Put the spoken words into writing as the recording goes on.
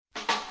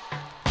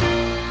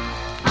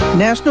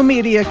National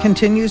media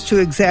continues to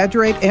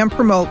exaggerate and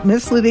promote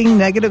misleading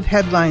negative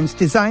headlines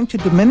designed to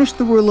diminish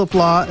the rule of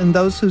law and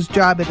those whose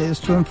job it is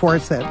to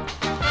enforce it.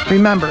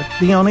 Remember,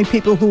 the only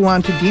people who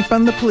want to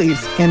defund the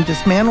police and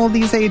dismantle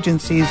these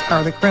agencies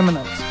are the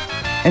criminals.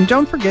 And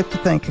don't forget to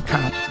thank a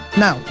cop.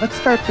 Now, let's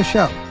start the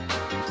show.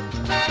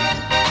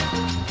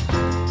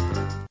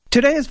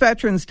 Today is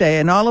Veterans Day,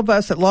 and all of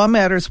us at Law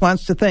Matters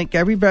wants to thank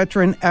every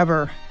veteran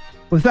ever.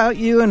 Without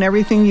you and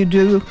everything you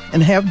do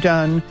and have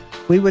done,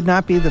 we would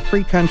not be the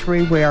free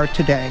country we are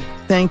today.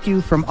 Thank you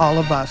from all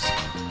of us.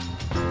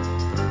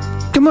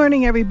 Good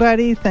morning,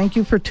 everybody. Thank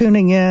you for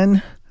tuning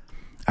in.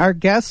 Our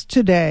guests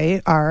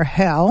today are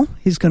Hal.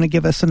 He's going to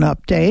give us an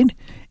update.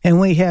 And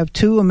we have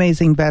two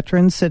amazing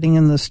veterans sitting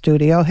in the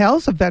studio.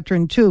 Hal's a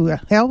veteran, too.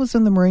 Hal was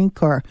in the Marine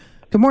Corps.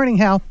 Good morning,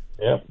 Hal.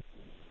 Yep.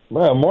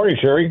 Well, morning,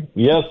 Sherry.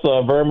 Yes,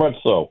 very much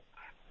so.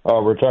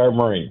 Retired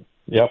Marine.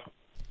 Yep.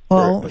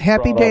 Well,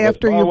 happy day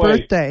after your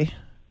birthday.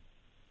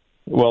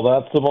 Well,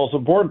 that's the most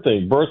important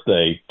thing.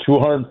 Birthday,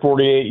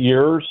 248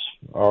 years.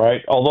 All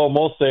right. Although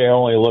most say I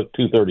only look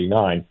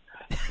 239,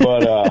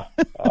 but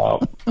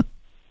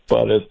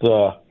it's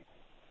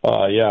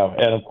yeah.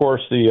 And of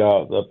course,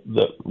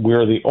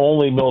 we're the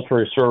only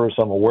military service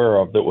I'm aware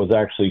of that was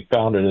actually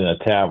founded in a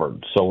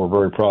tavern. So we're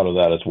very proud of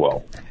that as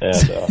well.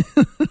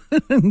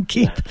 And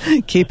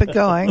keep it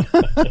going.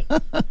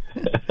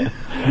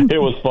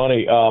 It was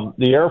funny.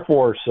 The Air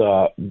Force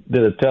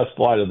did a test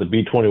flight of the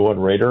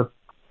B-21 Raider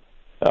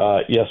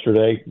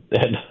yesterday,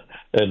 and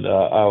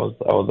I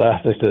was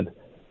asked, I said,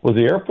 was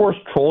the Air Force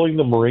trolling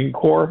the Marine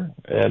Corps?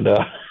 And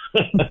I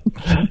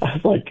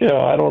was like,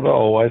 I don't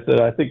know. I said,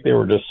 I think they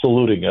were just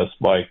saluting us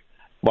by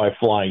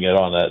flying it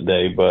on that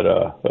day, but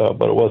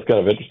it was kind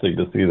of interesting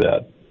to see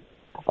that.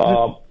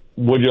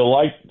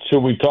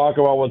 Should we talk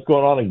about what's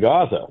going on in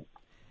Gaza?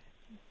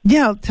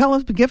 Yeah,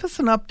 give us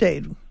an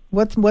update.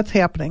 What's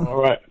happening?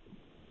 All right.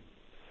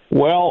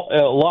 Well,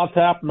 lots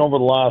happened over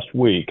the last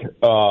week.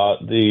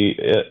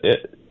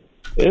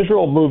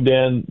 Israel moved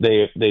in.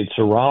 They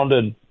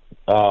surrounded.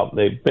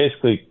 They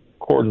basically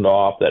cordoned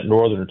off that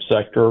northern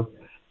sector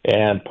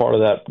and part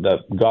of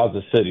that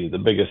Gaza City, the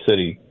biggest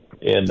city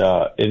in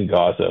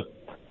Gaza.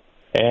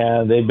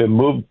 And they've been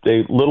moved.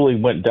 They literally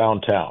went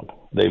downtown.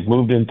 They've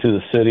moved into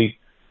the city,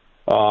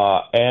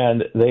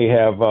 and they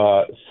have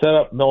set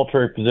up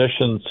military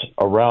positions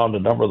around a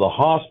number of the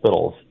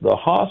hospitals. The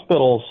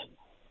hospitals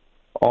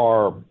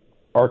are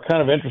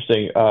kind of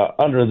interesting.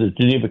 Under the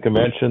Geneva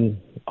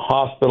Convention,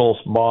 hospitals,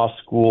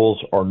 mosques,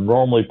 schools are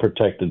normally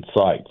protected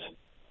sites.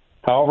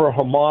 However,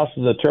 Hamas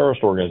is a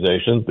terrorist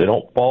organization. They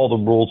don't follow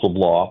the rules of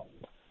law,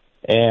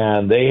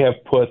 and they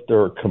have put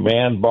their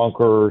command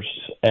bunkers,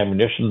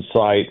 ammunition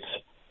sites,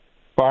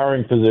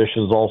 firing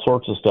positions, all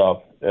sorts of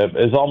stuff.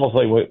 It's almost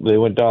like they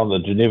went down the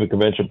Geneva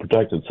Convention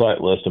protected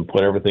site list and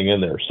put everything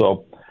in there.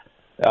 So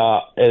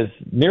as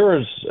near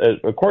as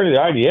according to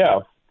the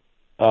IDF,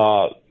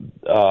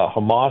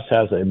 Hamas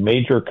has a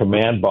major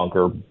command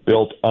bunker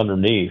built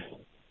underneath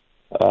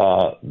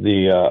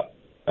the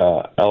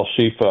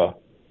Al-Shifa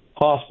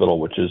hospital,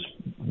 which is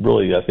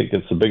really, I think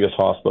it's the biggest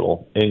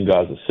hospital in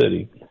Gaza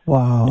City.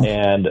 Wow.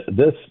 And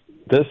this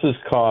has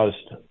caused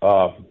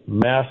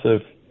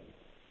massive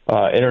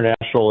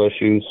international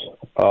issues.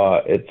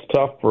 It's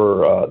tough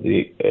for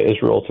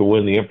Israel to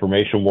win the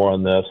information war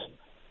on this.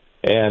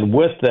 And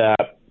with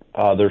that,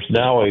 there's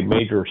now a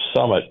major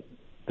summit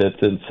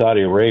that's in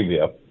Saudi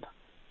Arabia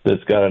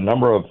that's got a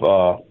number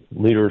of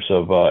leaders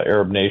of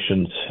Arab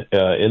nations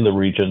in the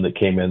region that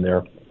came in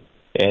there.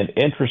 And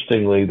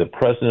interestingly, the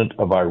president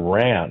of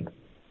Iran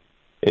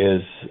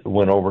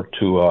went over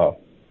to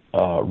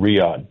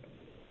Riyadh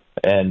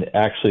and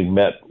actually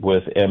met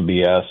with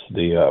MBS,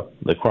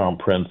 the crown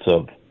prince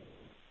of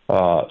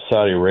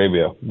Saudi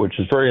Arabia, which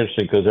is very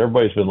interesting because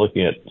everybody's been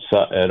looking at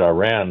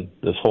Iran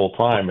this whole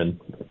time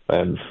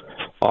and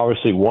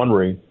obviously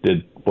wondering,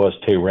 was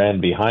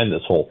Tehran behind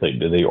this whole thing?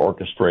 Did they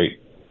orchestrate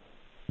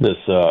this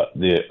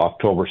the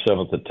October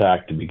 7th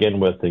attack to begin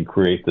with and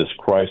create this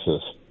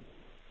crisis?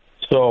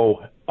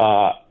 So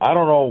I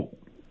don't know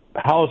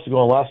how it's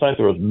going. Last night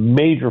there was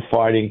major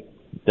fighting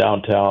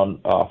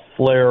downtown,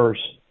 flares,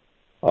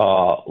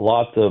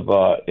 lots of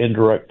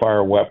indirect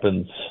fire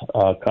weapons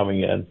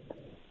coming in,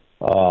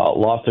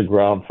 lots of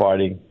ground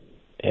fighting.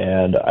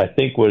 And I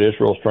think what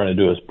Israel's trying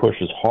to do is push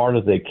as hard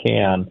as they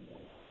can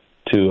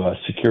to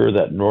secure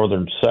that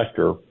northern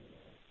sector,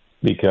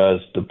 because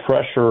the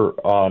pressure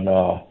on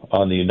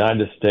the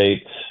United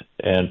States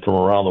and from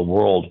around the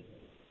world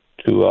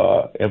to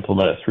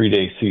implement a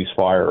 3-day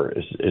ceasefire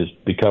is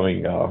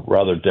becoming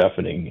rather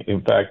deafening.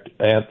 In fact,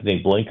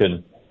 Anthony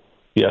Blinken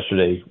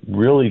yesterday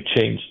really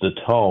changed the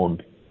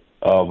tone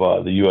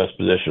of the U.S.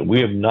 position. We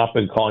have not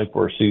been calling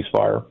for a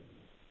ceasefire.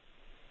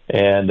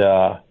 And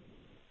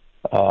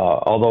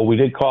although we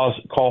did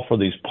call for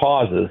these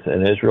pauses,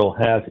 and Israel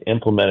has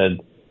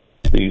implemented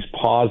these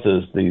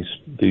pauses,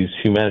 these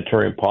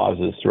humanitarian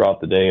pauses throughout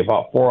the day,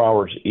 about 4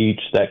 hours each,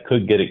 that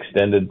could get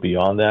extended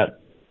beyond that.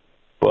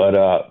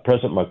 But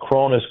President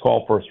Macron has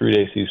called for a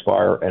 3-day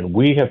ceasefire, and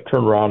we have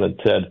turned around and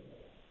said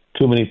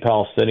too many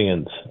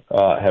Palestinians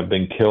have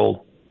been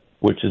killed,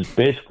 which is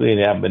basically an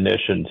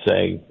admonition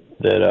saying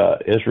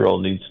that Israel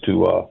needs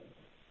to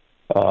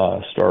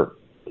start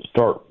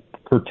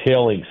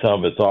curtailing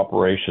some of its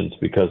operations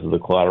because of the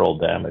collateral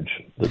damage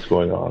that's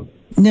going on.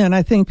 Yeah, and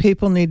I think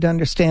people need to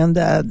understand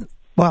that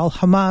while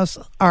Hamas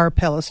are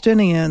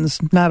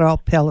Palestinians, not all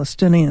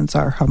Palestinians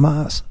are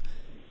Hamas,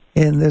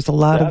 and there's a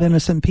lot of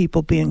innocent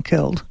people being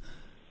killed.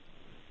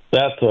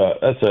 That's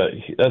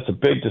a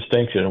big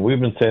distinction, and we've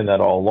been saying that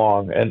all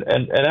along. And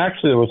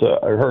actually,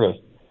 I heard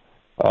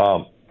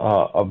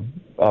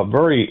a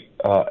very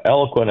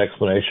eloquent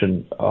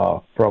explanation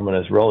from an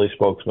Israeli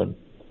spokesman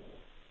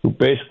who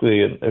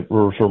basically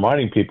was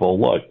reminding people,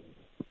 look,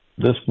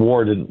 this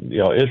war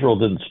Israel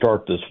didn't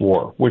start this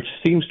war, which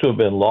seems to have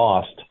been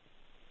lost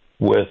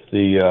with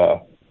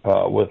a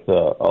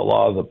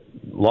lot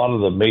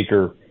of the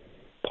major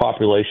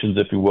populations,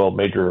 if you will,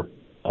 major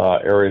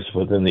areas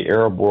within the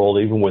Arab world,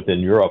 even within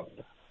Europe.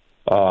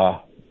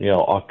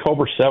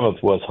 October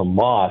 7th was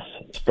Hamas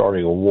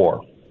starting a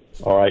war.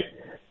 All right.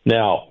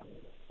 Now,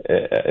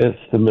 it's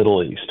the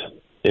Middle East.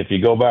 If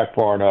you go back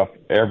far enough,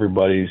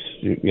 everybody's,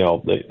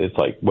 it's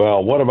like,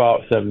 well, what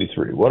about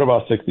 73? What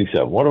about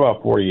 67? What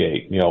about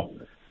 48?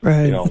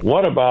 Right.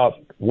 What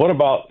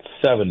about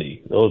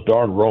 70? Those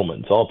darn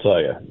Romans, I'll tell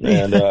you.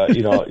 And,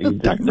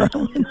 darn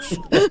Romans.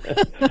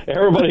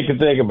 Everybody can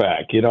take it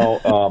back,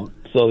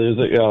 so there's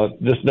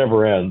this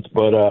never ends.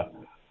 But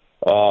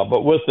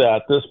with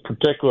that, this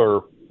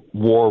particular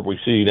war we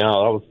see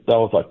now, that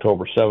was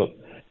October 7th.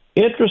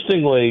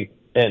 Interestingly,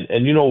 and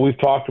we've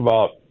talked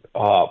about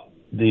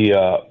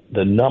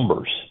the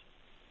numbers,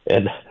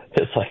 and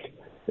it's like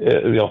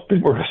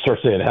people are going to start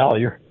saying, "Hal,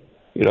 you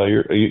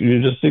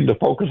just seem to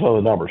focus on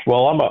the numbers."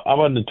 Well, I'm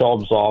an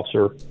intelligence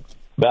officer.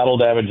 Battle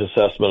damage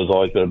assessment has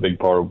always been a big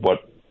part of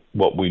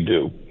what we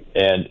do,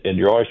 and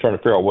you're always trying to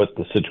figure out what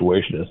the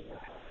situation is.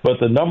 But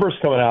the numbers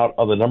coming out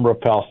of the number of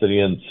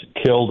Palestinians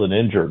killed and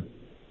injured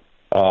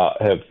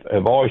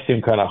have always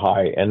seemed kind of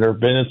high, and there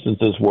have been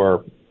instances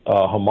where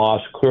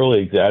Hamas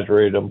clearly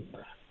exaggerated them.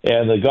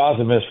 And the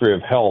Gaza Ministry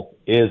of Health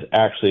is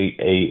actually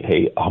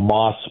a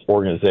Hamas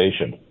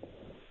organization.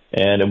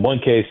 And in one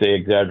case, they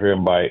exaggerated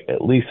them by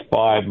at least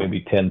 5,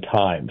 maybe 10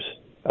 times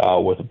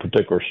with a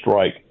particular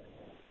strike.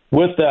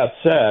 With that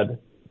said,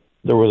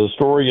 there was a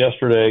story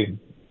yesterday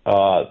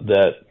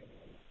that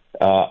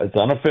it's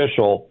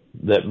unofficial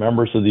that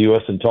members of the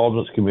U.S.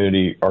 intelligence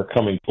community are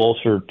coming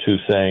closer to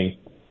saying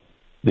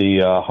the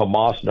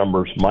Hamas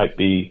numbers might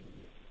be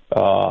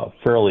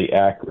fairly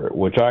accurate,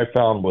 which I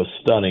found was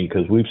stunning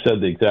because we've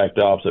said the exact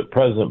opposite.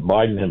 President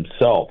Biden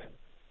himself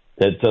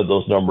had said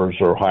those numbers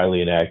are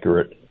highly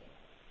inaccurate,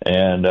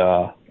 and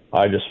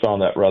I just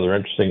found that rather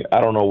interesting. I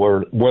don't know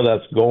where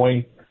that's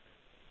going,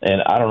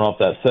 and I don't know if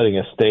that's setting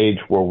a stage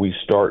where we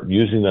start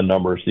using the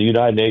numbers. The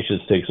United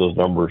Nations takes those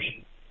numbers,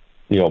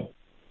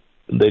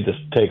 they just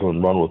take them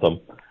and run with them,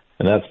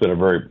 and that's been a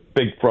very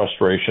big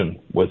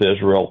frustration with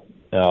Israel.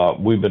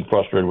 We've been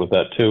frustrated with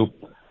that too.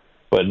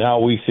 But now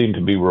we seem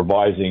to be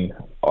revising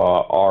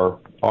our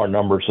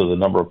numbers of the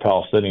number of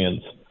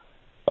Palestinians.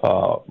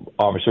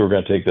 Obviously, we're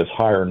going to take this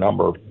higher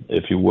number,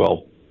 if you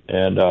will,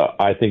 and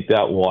I think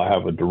that will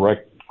have a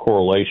direct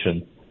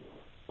correlation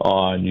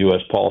on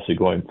U.S. policy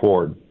going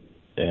forward.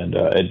 And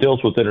it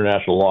deals with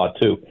international law,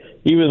 too.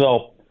 Even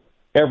though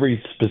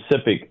every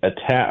specific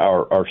attack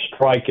or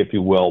strike, if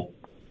you will,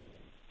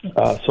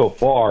 so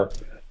far,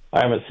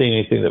 I haven't seen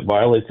anything that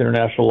violates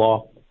international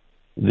law.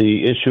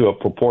 The issue of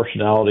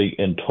proportionality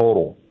in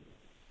total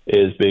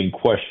is being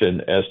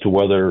questioned as to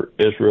whether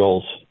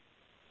Israel's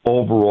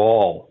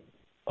overall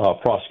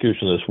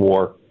prosecution of this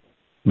war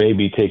may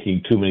be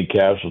taking too many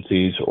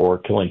casualties or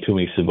killing too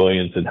many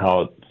civilians and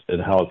how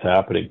it's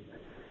happening.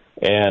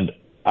 And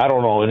I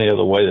don't know any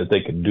other way that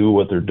they can do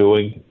what they're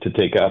doing to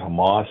take out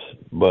Hamas,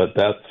 but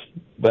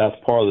that's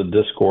part of the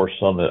discourse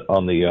on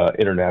the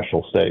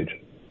international stage.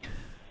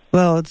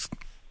 Well, it's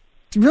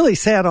really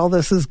sad all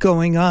this is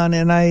going on,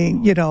 and a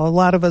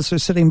lot of us are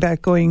sitting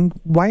back going,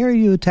 why are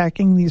you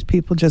attacking these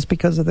people just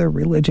because of their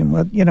religion?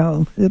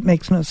 It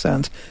makes no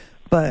sense.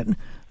 But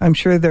I'm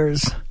sure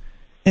there's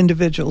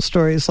individual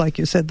stories, like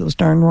you said, those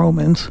darn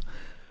Romans.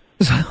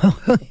 So,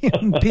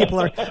 people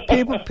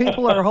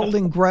are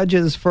holding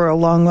grudges for a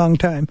long, long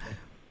time.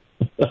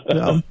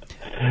 So,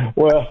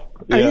 well,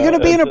 yeah, are you going to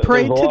be in a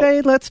parade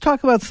today? Let's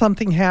talk about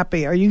something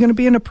happy. Are you going to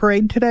be in a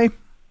parade today?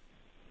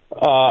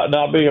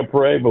 Not being a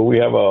parade, but we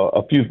have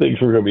a few things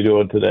we're going to be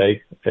doing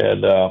today,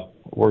 and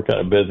we're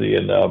kind of busy.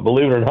 And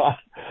believe it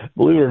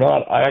or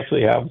not, I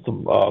actually have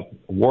some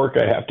work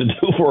I have to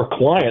do for a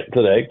client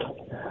today.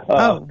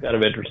 Kind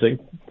of interesting.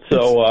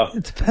 So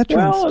it's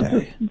Veterans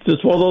Day. It's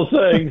just one of those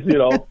things,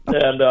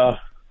 And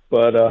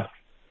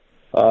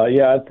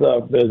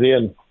it's busy,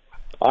 and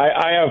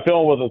I have a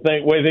feeling with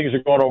the way things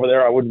are going over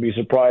there, I wouldn't be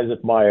surprised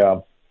if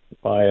my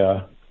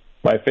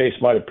face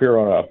might appear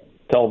on a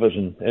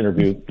television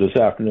interview this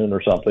afternoon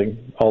or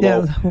something.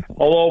 Although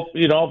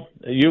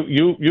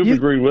you've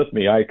agreed with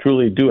me. I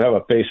truly do have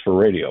a face for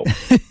radio.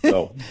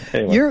 So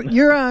anyway.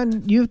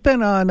 You've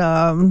been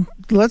on.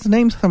 Let's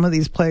name some of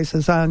these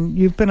places.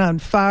 You've been on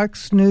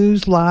Fox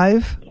News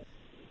Live.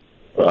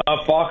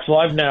 Fox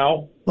Live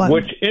Now,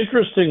 which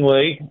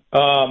interestingly,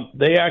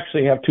 they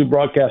actually have 2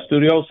 broadcast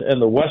studios,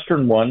 and the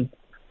Western one.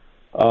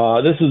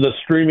 This is a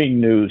streaming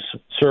news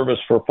service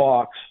for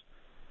Fox.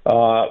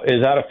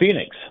 Is out of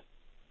Phoenix.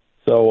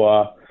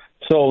 So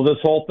this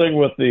whole thing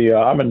with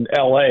I'm in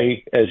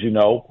L.A., as you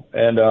know,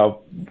 and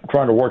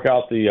trying to work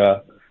out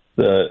the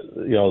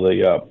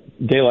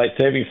daylight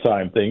savings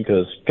time thing,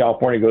 because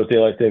California goes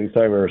daylight savings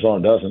time,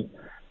 Arizona doesn't.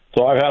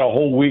 So I've had a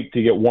whole week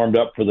to get warmed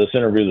up for this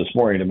interview this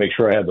morning to make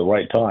sure I had the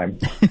right time.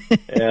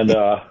 And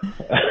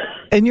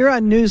and you're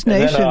on News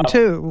Nation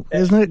too,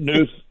 isn't it?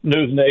 News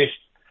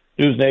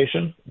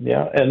Nation,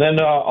 yeah. And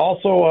then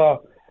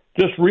also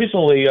just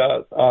recently,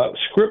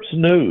 Scripps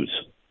News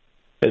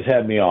has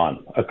had me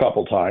on a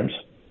couple times.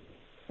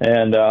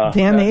 And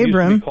Dan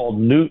Abram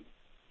called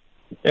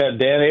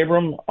Dan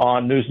Abram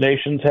on News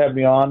Nation's had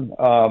me on.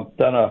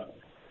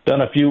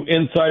 Done a few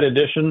Inside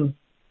Edition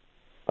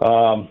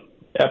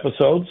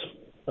episodes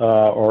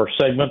or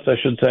segments, I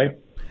should say,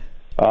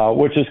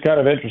 which is kind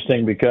of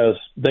interesting because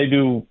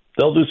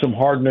they'll do some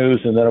hard news,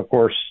 and then of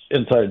course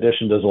Inside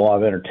Edition does a lot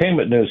of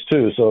entertainment news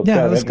too. So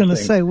I was going to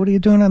say, what are you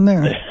doing on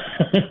there?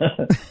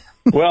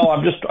 Well,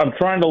 I'm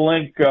trying to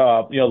link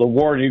the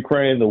war in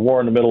Ukraine, the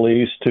war in the Middle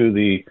East, to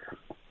the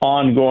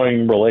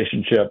ongoing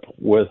relationship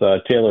with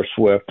Taylor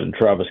Swift and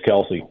Travis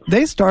Kelce.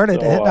 They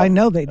started it. I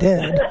know they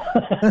did.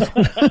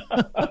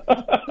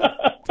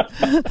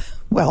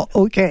 Well,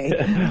 okay.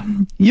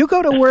 You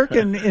go to work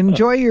and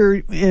enjoy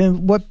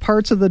what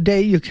parts of the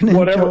day you can enjoy.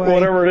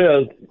 Whatever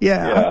it is.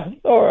 Yeah.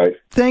 All right.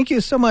 Thank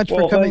you so much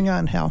for coming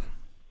on, Hal.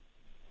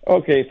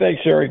 Okay.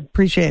 Thanks, Sherry.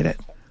 Appreciate it.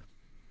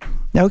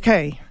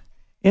 Okay.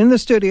 In the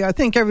studio, I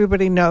think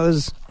everybody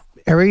knows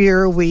every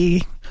year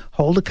we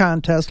hold a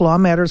contest. Law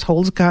Matters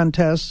holds a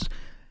contest,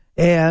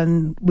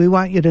 and we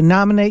want you to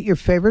nominate your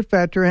favorite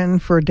veteran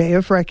for a day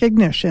of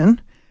recognition.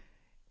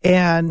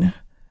 And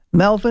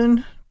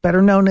Melvin,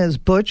 better known as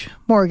Butch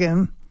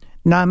Morgan,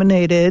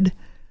 nominated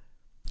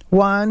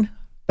Juan,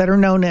 better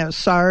known as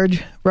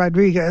Sarge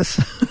Rodriguez.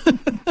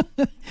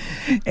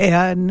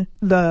 And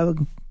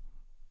the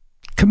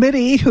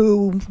committee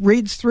who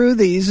reads through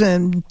these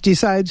and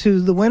decides who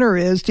the winner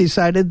is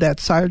decided that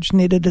Sarge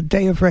needed a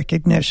day of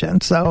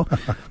recognition. So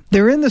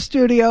they're in the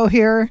studio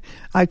here.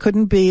 I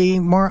couldn't be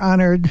more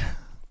honored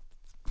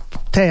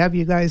to have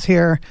you guys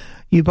here.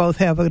 You both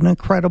have an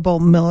incredible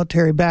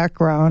military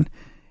background.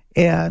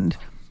 And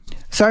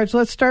Sarge,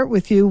 let's start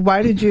with you.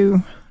 Why did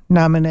you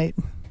nominate?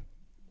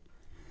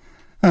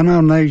 I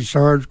nominated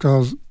Sarge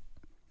because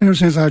ever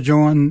since I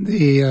joined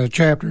the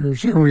chapter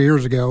several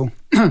years ago,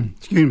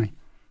 excuse me,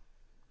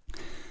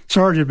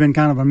 Sarge had been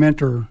kind of a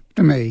mentor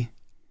to me,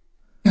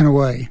 in a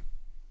way.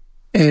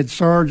 And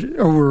Sarge,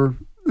 over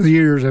the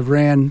years, have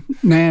ran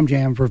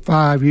NAMJAM for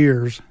 5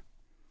 years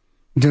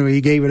until he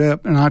gave it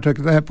up, and I took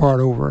that part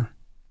over.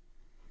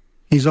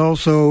 He's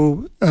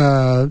also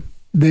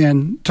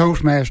been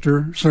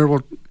Toastmaster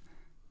several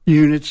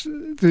units,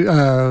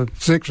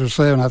 6 or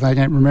 7, I think, I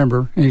can't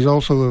remember. And he's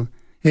also the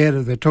head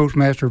of the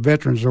Toastmaster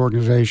Veterans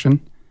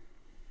Organization.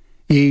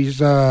 He's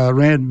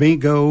ran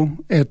bingo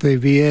at the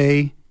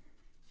VA.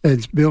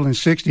 It's Building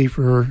 60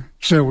 for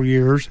several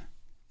years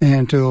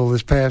until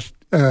this past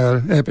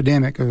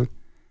epidemic of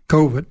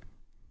COVID.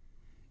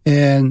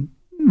 And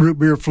root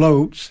beer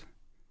floats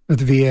at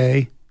the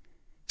VA.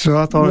 So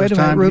I thought it was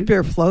time. Root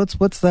beer floats?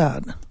 What's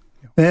that?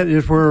 That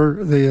is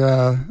where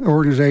the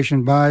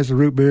organization buys the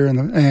root beer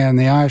and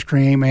the ice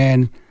cream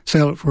and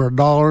sell it for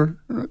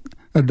 $1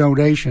 a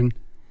donation,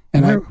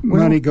 and that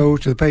money goes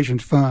to the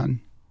patient's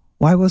fund.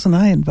 Why wasn't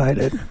I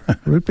invited?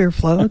 Root beer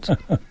floats?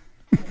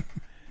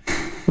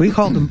 We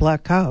called them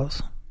black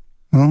cows.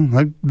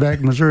 Well, back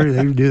in Missouri,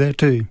 they would do that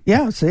too.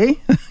 Yeah,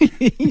 see?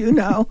 You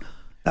know.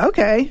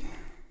 Okay.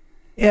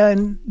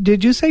 And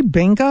did you say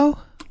bingo?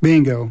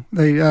 Bingo.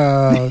 They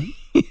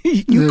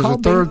you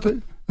called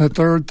the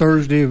third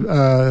Thursday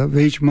of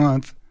each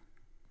month,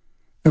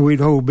 and we'd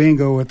hold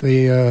bingo at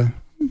the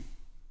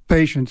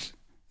patients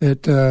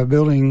at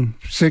Building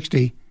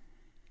 60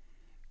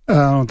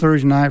 on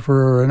Thursday night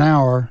for an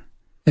hour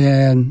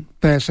and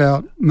pass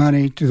out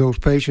money to those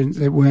patients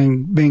that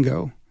win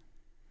bingo.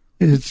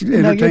 It's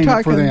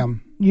entertainment for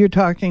them. You're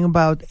talking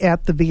about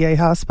at the VA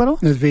hospital?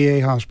 The VA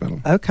hospital.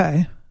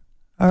 Okay.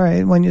 All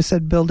right. When you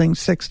said Building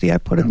 60, I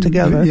put it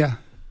together. Yeah.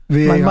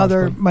 VA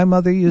hospital. My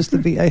mother used the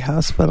VA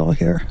hospital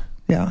here.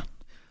 Yeah.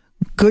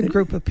 Good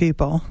group of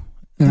people.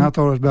 And I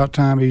thought it was about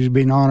time he was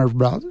being honored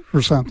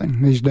for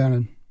something. He's done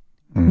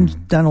it. He's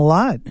done a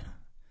lot.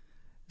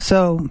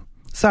 So,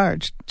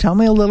 Sarge, tell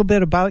me a little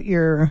bit about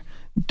your...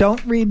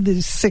 Don't read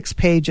these 6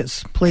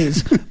 pages,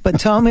 please, but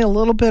tell me a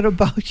little bit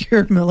about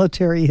your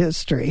military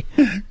history.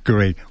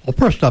 Great. Well,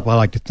 first up, I'd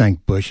like to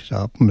thank Butch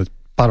from the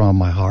bottom of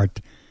my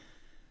heart.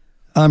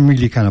 I'm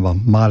really kind of a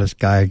modest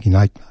guy. You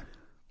know,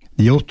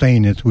 The old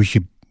saying is we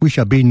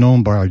shall be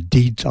known by our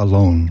deeds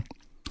alone.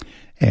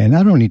 And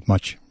I don't need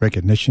much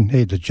recognition.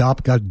 Hey, the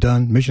job got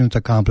done, mission's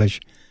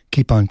accomplished,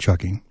 keep on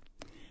trucking.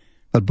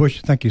 But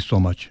Butch, thank you so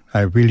much.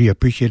 I really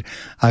appreciate it.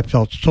 I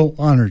felt so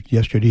honored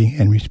yesterday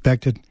and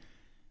respected.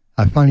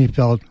 I finally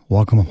felt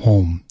welcome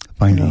home.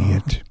 Finally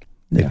hit.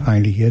 It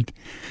finally hit.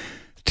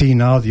 See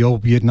now the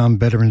old Vietnam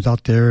veterans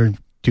out there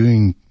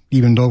doing,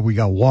 even though we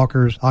got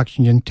walkers,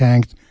 oxygen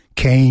tanks,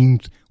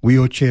 canes,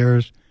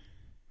 wheelchairs.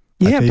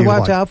 You have to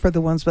watch out for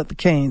the ones with the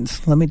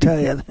canes. Let me tell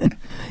you, you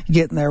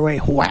get in their way,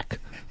 whack.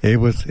 It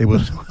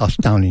was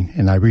astounding,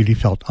 and I really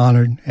felt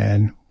honored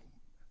and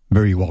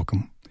very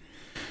welcome.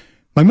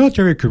 My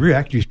military career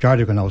actually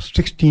started when I was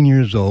 16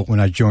 years old when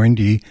I joined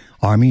the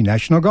Army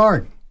National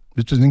Guard.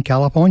 This is in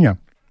California.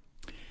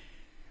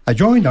 I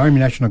joined the Army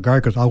National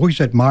Guard because I always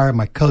admired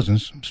my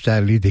cousins.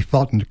 Sadly, they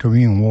fought in the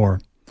Korean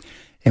War.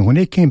 And when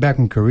they came back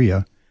from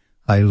Korea,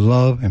 I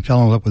loved and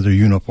fell in love with their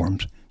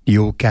uniforms, the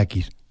old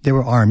khakis. They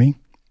were Army,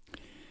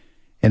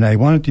 and I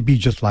wanted to be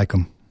just like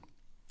them.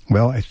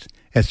 Well,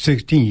 at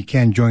 16, you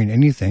can't join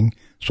anything,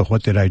 so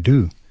what did I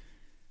do?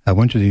 I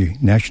went to the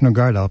National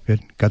Guard outfit,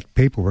 got the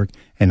paperwork,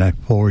 and I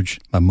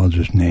forged my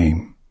mother's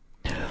name.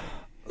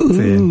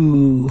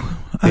 Ooh,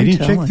 they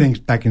didn't check things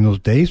back in those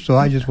days, so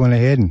I just went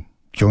ahead and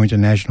joined the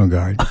National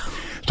Guard.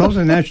 So I was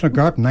in the National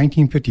Guard from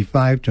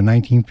 1955 to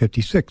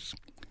 1956,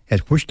 at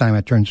which time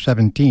I turned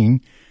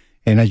 17,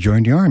 and I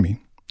joined the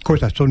Army. Of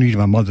course, I still needed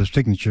my mother's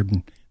signature, but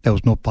that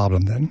was no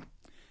problem then.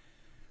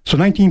 So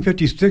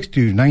 1956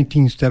 to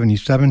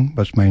 1977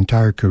 was my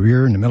entire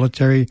career in the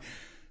military,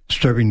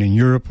 serving in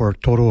Europe for a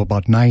total of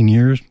about 9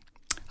 years,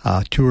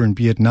 tour in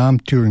Vietnam,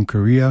 tour in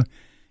Korea,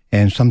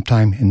 and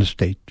sometime in the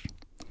States.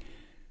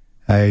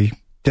 I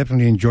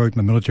definitely enjoyed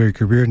my military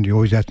career, and they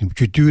always asked me, would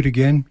you do it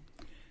again?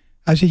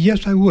 I said,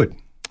 yes, I would.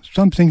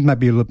 Some things might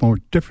be a little more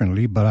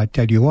differently, but I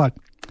tell you what,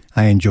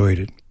 I enjoyed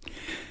it.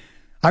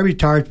 I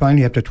retired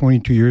finally after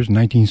 22 years in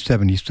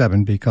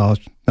 1977 because,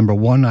 number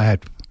one, I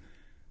had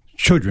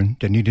children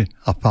that needed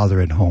a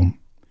father at home.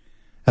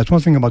 That's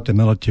one thing about the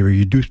military.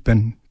 You do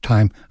spend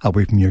time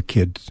away from your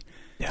kids.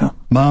 Yeah.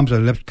 Moms are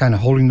left kind of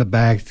holding the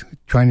bags,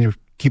 trying to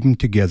keep them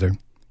together.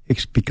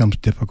 It becomes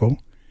difficult.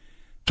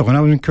 So when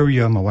I was in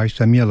Korea, my wife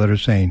sent me a letter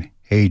saying,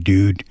 hey,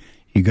 dude,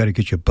 you got to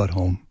get your butt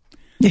home.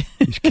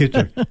 These kids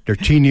they're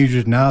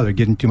teenagers now. They're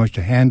getting too much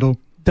to handle.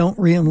 Don't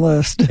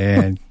re-enlist.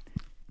 And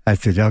I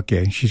said,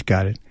 okay, she's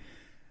got it.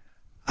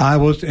 I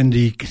was in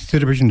the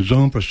consideration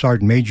zone for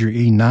Sergeant Major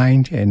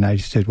E9, and I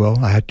said, well,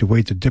 I had to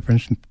weigh the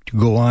difference to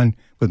go on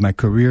with my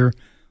career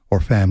or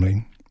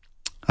family.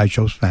 I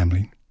chose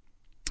family.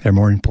 They're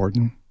more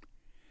important.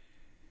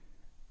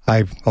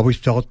 I've always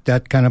felt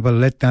that kind of a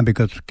letdown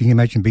because can you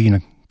imagine being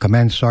a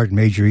Command Sergeant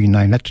Major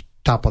E9? That's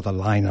top of the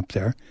line up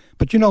there.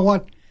 But you know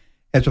what?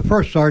 As a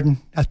first sergeant,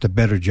 that's the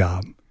better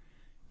job.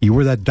 You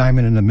wear that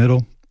diamond in the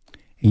middle,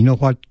 and you know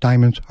what?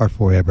 Diamonds are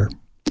forever.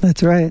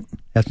 That's right.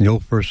 That's the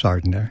old first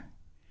sergeant there.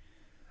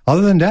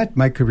 Other than that,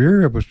 my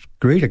career was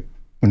great.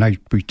 When I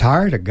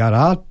retired, I got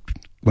out,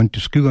 went to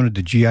school under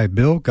the GI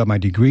Bill, got my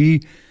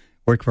degree,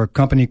 worked for a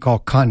company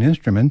called Cotton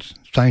Instruments,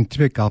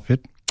 scientific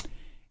outfit,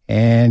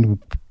 and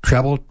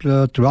traveled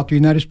throughout the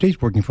United States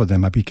working for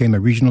them. I became a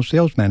regional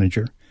sales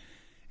manager.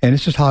 And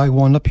this is how I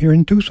wound up here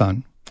in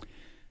Tucson.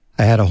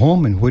 I had a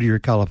home in Whittier,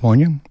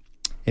 California,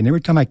 and every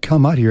time I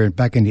come out here,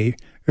 back in the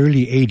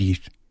early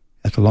 80s,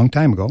 that's a long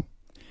time ago,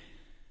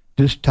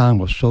 this town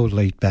was so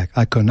laid back.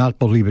 I could not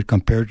believe it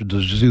compared to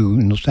the zoo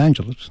in Los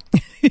Angeles.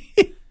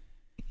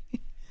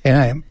 And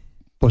I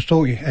was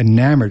so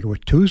enamored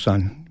with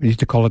Tucson. We used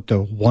to call it the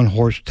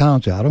one-horse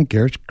town. So I don't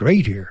care. It's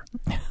great here.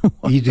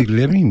 Easy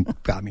living.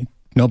 I mean,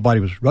 nobody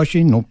was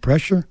rushing, no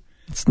pressure.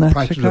 It's not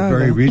Prices Chicago. are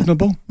very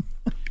reasonable.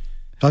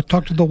 So I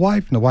talked to the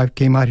wife, and the wife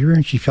came out here,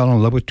 and she fell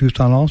in love with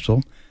Tucson also.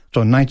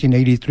 So in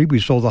 1983, we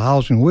sold the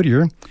house in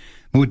Whittier,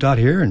 moved out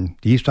here in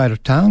the east side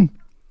of town,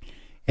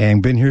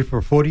 and been here for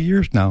 40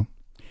 years now.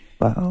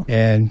 Wow.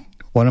 And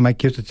one of my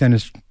kids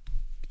attended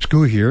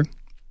school here.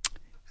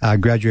 I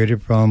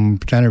graduated from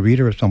Santa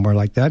Rita or somewhere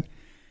like that.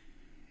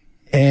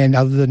 And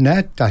other than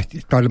that, I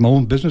started my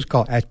own business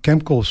called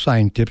Atemco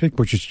Scientific,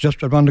 which is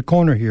just around the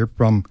corner here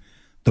from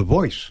The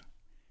Voice.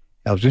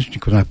 That was interesting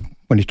because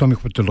when he told me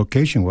what the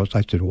location was,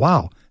 I said,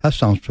 wow, that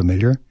sounds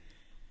familiar.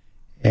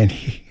 And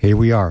here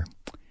we are.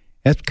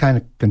 That kind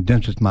of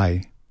condenses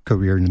my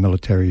career in the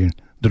military and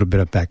a little bit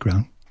of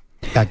background.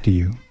 Back to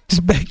you.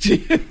 Back to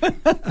you.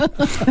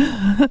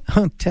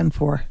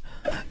 10-4.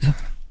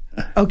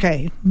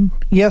 Okay.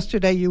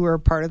 Yesterday you were a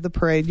part of the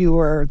parade. You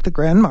were the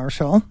Grand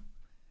Marshal.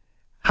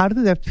 How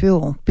did that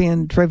feel,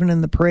 being driven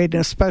in the parade,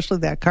 and especially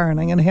that car? And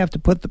I'm going to have to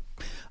put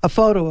a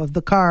photo of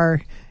the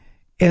car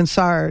and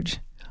Sarge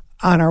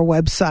on our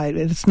website.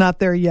 It's not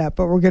there yet,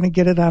 but we're going to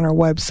get it on our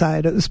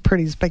website. It was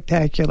pretty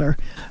spectacular.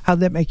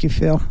 How'd that make you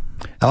feel?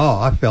 Oh,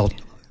 I felt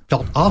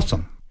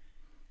awesome.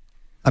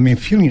 I mean,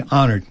 feeling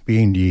honored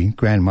being the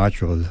Grand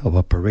Marshal of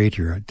a parade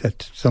here.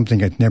 That's something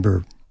that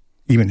never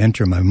even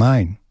entered my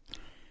mind.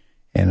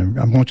 And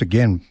once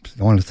again,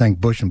 I want to thank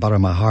Butch and bottom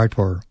of my heart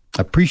for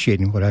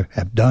appreciating what I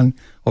have done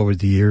over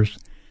the years,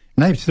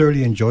 and I've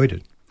thoroughly enjoyed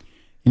it.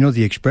 You know,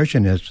 the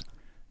expression is,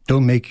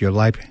 don't make your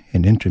life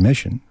an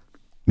intermission,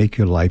 make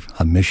your life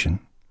a mission.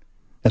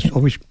 That's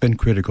always been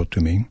critical to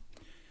me.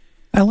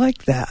 I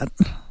like that.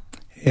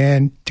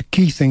 And the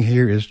key thing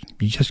here is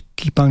you just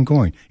keep on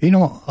going. You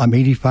know, I'm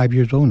 85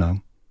 years old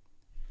now.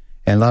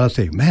 And a lot of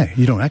say, man,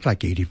 you don't act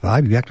like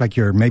 85. You act like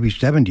you're maybe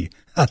 70.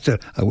 I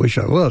said, I wish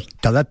I was.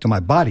 Tell that to my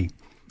body.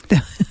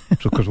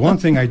 So, because one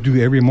thing I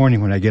do every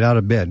morning when I get out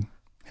of bed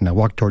and I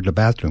walk toward the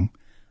bathroom,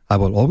 I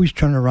will always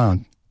turn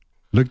around,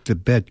 look at the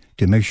bed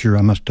to make sure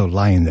I'm not still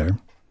lying there.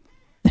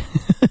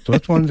 So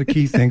that's one of the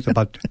key things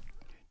about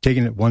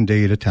taking it one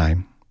day at a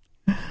time.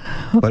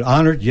 But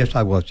honored, yes,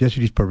 I was.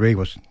 Yesterday's parade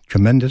was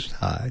tremendous.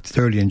 I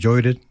thoroughly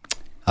enjoyed it.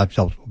 I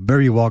felt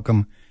very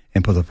welcome.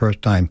 And for the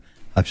first time,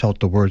 I felt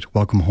the words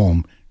welcome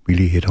home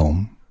really hit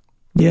home.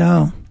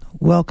 Yeah,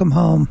 welcome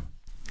home.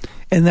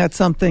 And that's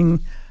something,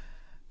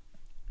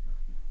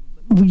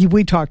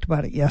 we talked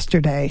about it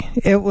yesterday.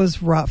 It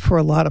was rough for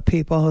a lot of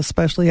people,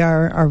 especially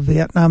our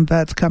Vietnam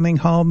vets coming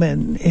home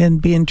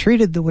and being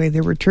treated the way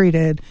they were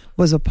treated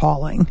was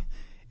appalling.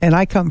 And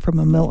I come from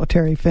a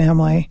military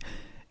family,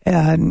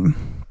 and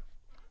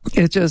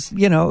it just,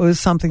 it was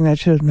something that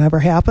should have never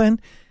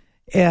happened.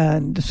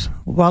 And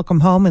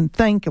welcome home and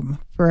thank them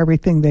for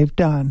everything they've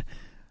done.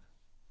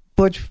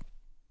 Butch,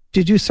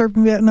 did you serve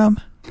in Vietnam?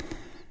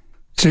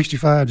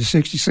 65 to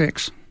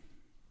 66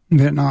 in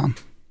Vietnam.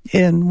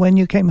 And when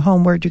you came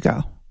home, where'd you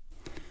go?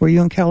 Were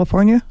you in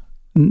California?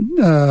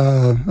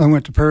 I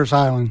went to Paris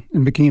Island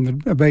and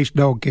became a base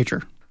dog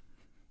catcher.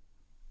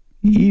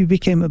 You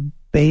became a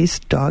base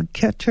dog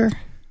catcher?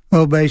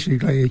 Well,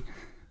 basically,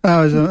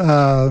 I was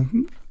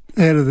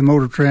head of the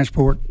motor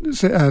transport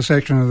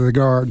section of the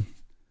Guard.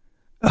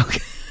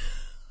 Okay.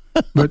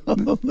 But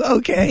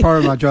okay. Part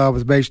of my job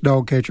was base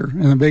dog catcher.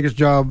 And the biggest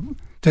job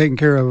taken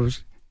care of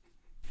was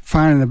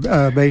finding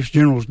the base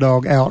general's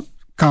dog out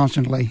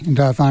constantly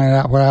until I found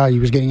out where he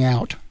was getting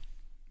out.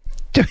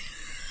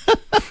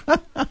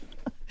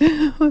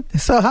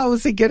 So how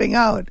was he getting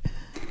out?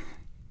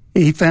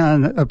 He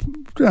found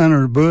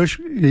under a bush,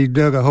 he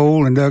dug a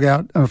hole and dug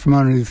out from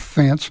underneath the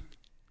fence.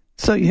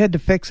 So you had to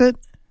fix it?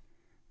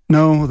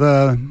 No,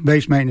 the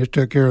base maintenance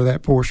took care of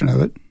that portion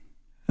of it.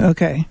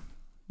 Okay.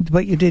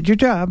 But you did your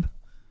job.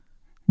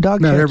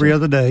 Dog About catching. every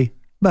other day.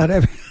 About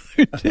every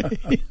other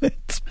day.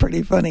 It's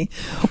pretty funny.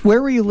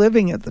 Where were you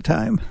living at the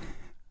time?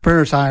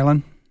 Paris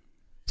Island.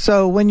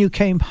 So when you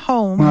came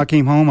home... When I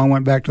came home, I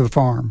went back to the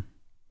farm.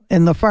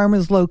 And the farm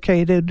is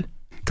located...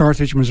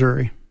 Carthage,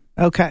 Missouri.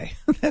 Okay.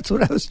 That's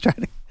what I was trying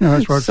to... No,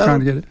 that's where I was trying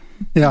to get it.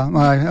 Yeah,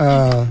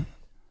 my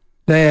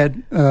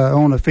dad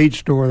owned a feed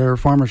store there,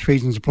 Farmers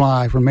Feeds and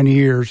Supply, for many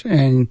years,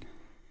 and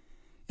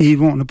he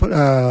wanted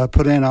to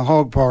put in a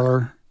hog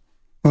parlor.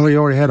 Well, he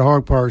already had a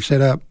hog parlor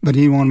set up, but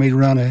he wanted me to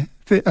run a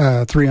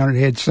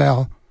 300-head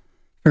sow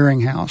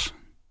farrowing house.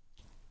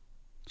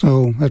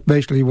 So that's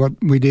basically what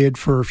we did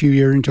for a few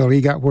years until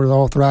he got where the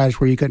arthritis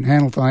where he couldn't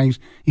handle things.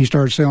 He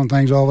started selling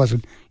things off. I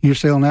said, "You're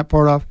selling that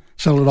part off?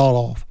 Sell it all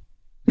off."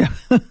 Yeah,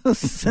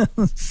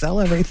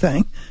 sell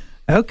everything.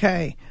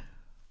 Okay.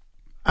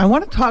 I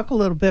want to talk a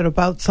little bit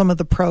about some of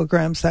the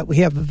programs that we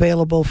have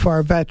available for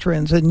our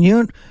veterans.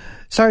 And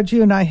Sarge,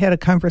 you and I had a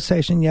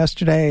conversation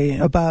yesterday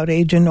about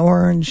Agent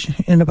Orange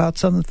and about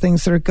some of the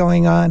things that are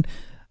going on.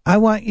 I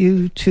want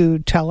you to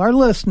tell our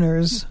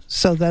listeners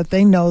so that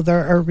they know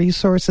there are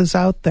resources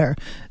out there.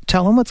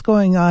 Tell them what's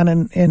going on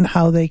and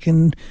how they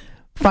can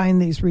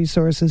find these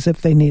resources if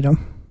they need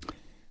them.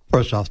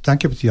 First off,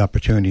 thank you for the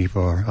opportunity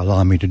for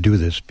allowing me to do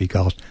this,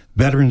 because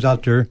veterans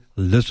out there,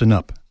 listen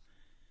up.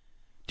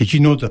 Did you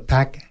know the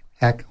PAC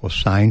Act was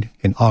signed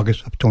in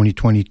August of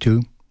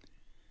 2022?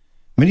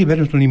 Many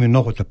veterans don't even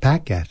know what the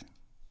PAC Act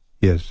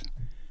is.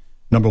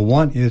 Number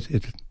one is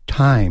it's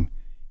time.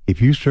 If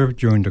you served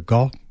during the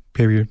Gulf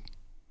period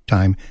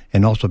time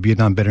and also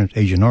Vietnam Veterans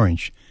Agent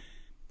Orange,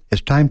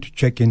 it's time to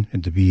check in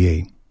at the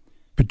VA.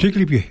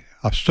 Particularly if you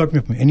are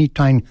suffering from any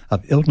kind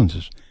of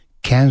illnesses,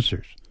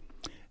 cancers,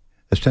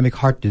 ischemic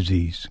heart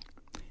disease,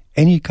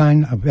 any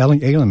kind of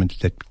ailments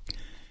that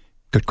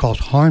could cause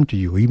harm to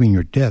you, even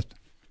your death.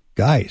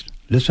 Guys,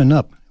 listen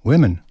up.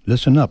 Women,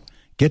 listen up.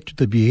 Get to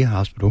the VA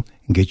hospital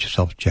and get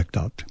yourself checked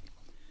out.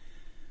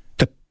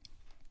 The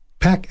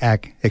PAC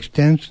Act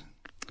extends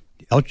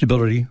the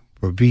eligibility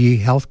for VA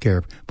health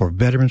care for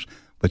veterans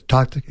with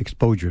toxic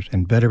exposures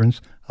and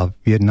veterans of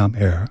Vietnam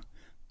era,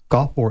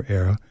 Gulf War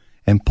era,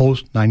 and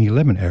post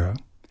 9/11 era.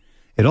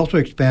 It also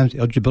expands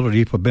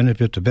eligibility for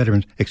benefits to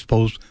veterans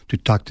exposed to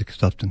toxic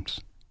substance.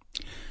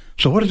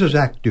 So what does this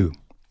act do?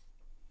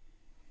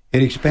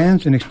 It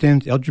expands and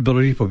extends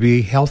eligibility for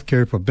VA health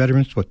care for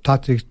veterans with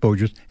toxic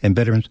exposures and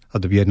veterans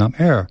of the Vietnam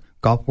era,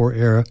 Gulf War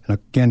era, and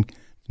again,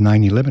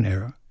 9/11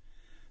 era.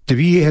 The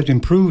VA has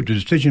improved the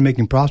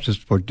decision-making process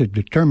for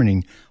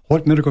determining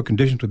what medical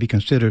conditions will be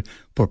considered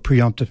for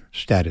preemptive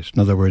status. In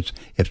other words,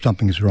 if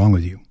something is wrong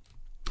with you.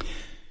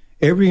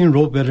 Every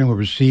enrolled veteran will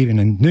receive an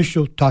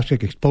initial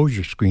toxic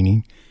exposure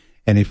screening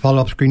and a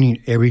follow-up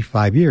screening every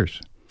 5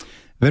 years.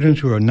 Veterans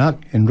who are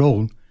not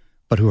enrolled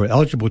but who are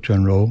eligible to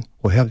enroll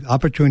will have the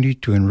opportunity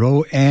to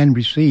enroll and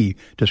receive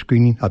the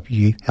screening of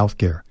VA health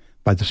care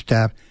by the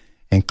staff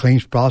and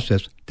claims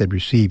process that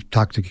receive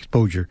toxic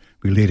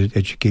exposure-related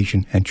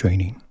education and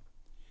training.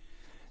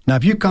 Now,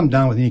 if you come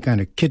down with any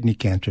kind of kidney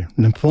cancer,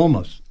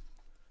 lymphomas,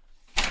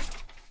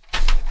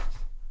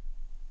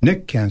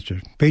 neck cancer,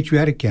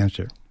 pancreatic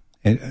cancer,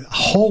 and a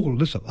whole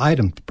list of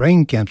items,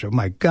 brain cancer, oh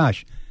my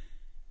gosh,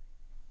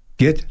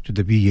 get to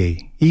the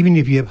VA. Even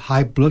if you have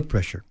high blood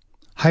pressure,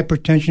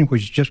 hypertension,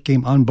 which just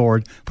came on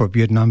board for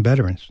Vietnam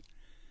veterans.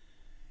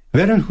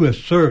 Veterans who have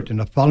served in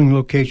the following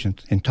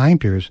locations and time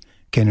periods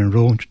can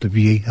enroll into the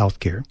VA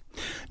healthcare.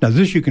 Now,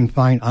 this you can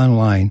find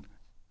online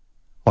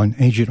on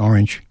Agent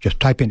Orange. Just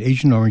type in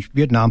Agent Orange,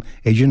 Vietnam,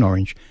 Agent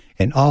Orange,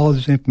 and all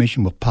this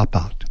information will pop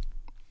out.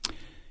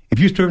 If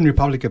you served in the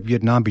Republic of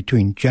Vietnam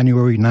between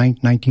January 9,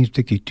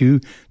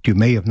 1962 to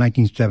May of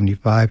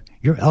 1975,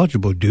 you're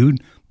eligible,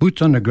 dude.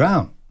 Boots on the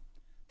ground.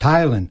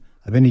 Thailand,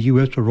 I've been to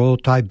U.S. or Royal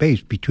Thai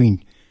base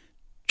between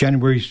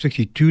January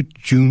 62 to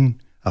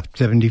June of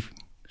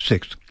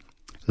 76.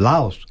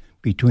 Laos,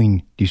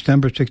 between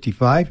December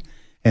 65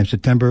 and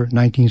September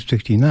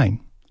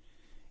 1969.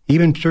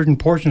 Even certain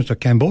portions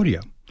of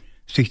Cambodia,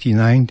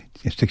 69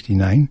 and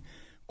 69.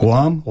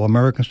 Guam or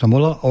American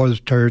Samoa or the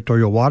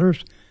territorial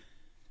waters.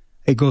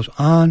 It goes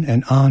on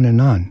and on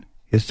and on.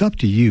 It's up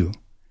to you.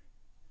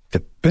 The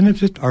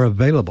benefits are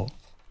available.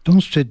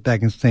 Don't sit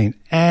back and say,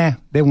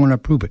 they won't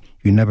approve it.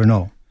 You never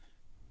know.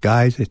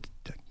 Guys,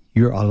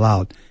 you're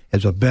allowed.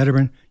 As a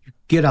veteran, you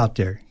get out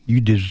there. You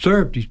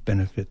deserve these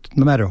benefits,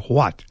 no matter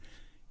what.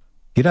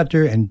 Get out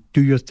there and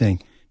do your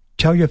thing.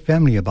 Tell your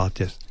family about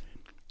this.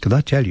 Because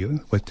I tell you,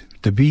 with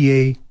the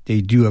VA,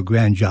 they do a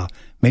grand job.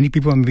 Many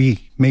people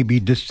may be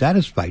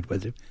dissatisfied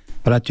with it.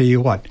 But I tell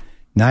you what,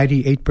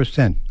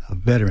 98% of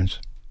veterans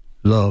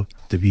love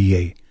the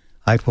VA.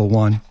 I, for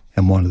one,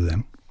 am one of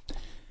them.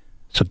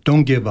 So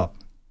don't give up.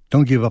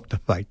 Don't give up the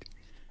fight.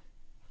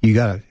 You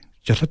got to,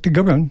 just like the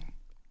government,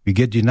 you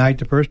get denied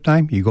the first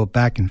time, you go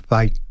back and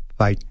fight,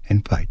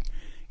 and fight.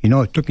 You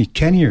know, it took me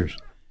 10 years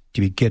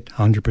to get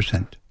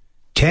 100%.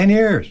 10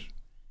 years.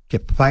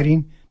 Kept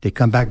fighting, they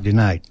come back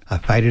denied. I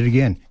fight it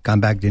again, come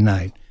back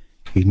denied.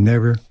 You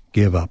never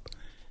give up.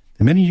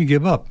 The minute you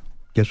give up,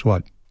 guess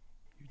what?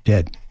 You're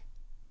dead.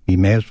 You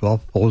may as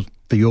well fold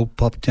the old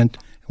pup tent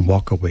and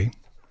walk away.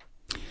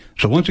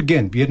 So once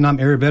again, Vietnam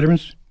era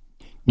veterans,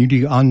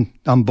 new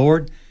on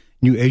board,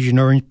 new Agent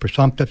Orange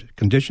presumptive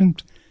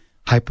conditions,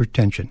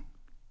 hypertension.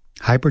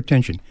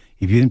 Hypertension.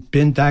 If you've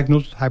been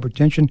diagnosed with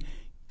hypertension,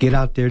 get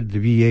out there to the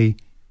VA,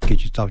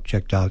 get yourself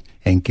checked out,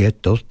 and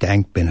get those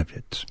dang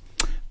benefits.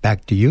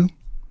 Back to you.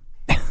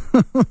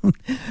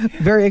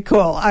 Very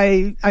cool.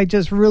 I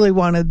just really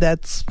wanted,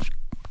 that's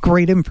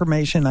great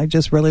information. I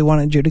just really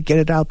wanted you to get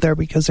it out there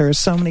because there are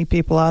so many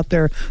people out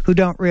there who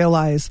don't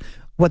realize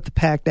what the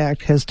PACT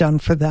Act has done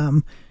for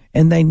them,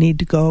 and they need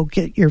to go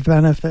get your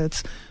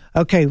benefits.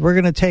 Okay, we're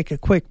going to take a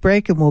quick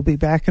break, and we'll be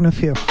back in a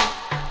few.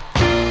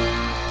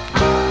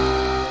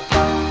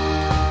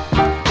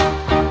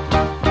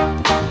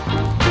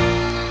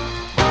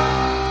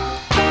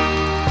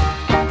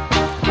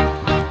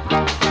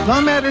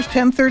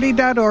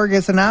 LawMatters1030.org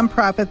is a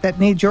nonprofit that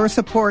needs your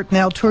support in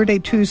El Tour de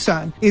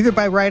Tucson, either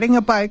by riding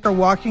a bike or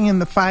walking in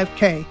the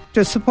 5K.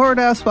 To support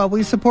us while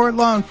we support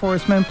law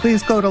enforcement,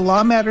 please go to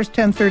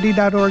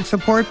LawMatters1030.org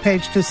support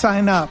page to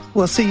sign up.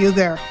 We'll see you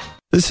there.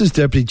 This is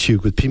Deputy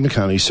Chuk with Pima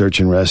County Search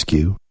and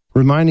Rescue,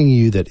 reminding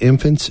you that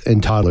infants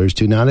and toddlers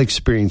do not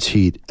experience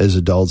heat as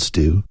adults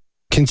do.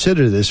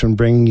 Consider this when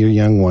bringing your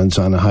young ones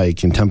on a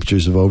hike in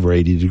temperatures of over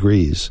 80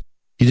 degrees.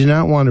 You do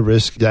not want to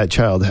risk that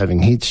child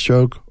having heat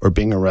stroke or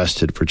being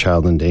arrested for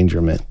child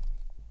endangerment.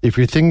 If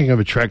you're thinking of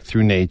a trek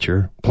through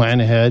nature, plan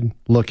ahead,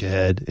 look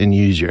ahead, and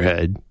use your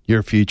head.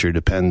 Your future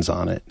depends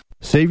on it.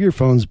 Save your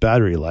phone's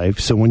battery life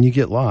so when you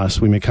get lost,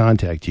 we may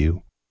contact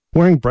you.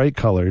 Wearing bright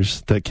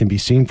colors that can be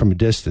seen from a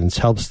distance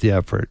helps the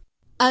effort.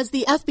 As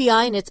the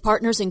FBI and its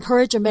partners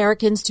encourage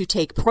Americans to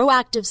take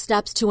proactive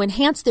steps to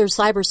enhance their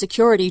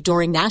cybersecurity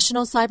during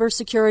National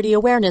Cybersecurity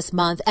Awareness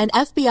Month, an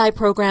FBI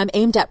program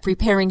aimed at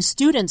preparing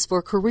students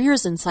for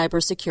careers in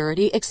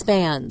cybersecurity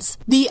expands.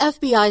 The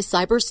FBI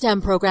Cyber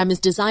STEM program is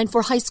designed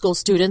for high school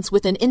students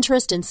with an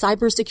interest in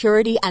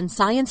cybersecurity and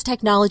science,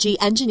 technology,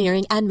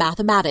 engineering, and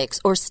mathematics,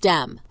 or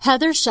STEM.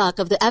 Heather Schuck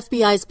of the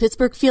FBI's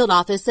Pittsburgh field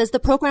office says the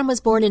program was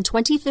born in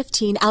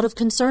 2015 out of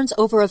concerns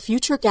over a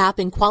future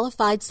gap in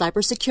qualified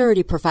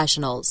cybersecurity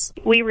professionals.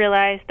 We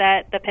realized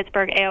that the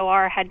Pittsburgh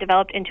AOR had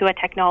developed into a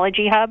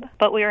technology hub,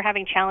 but we were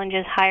having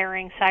challenges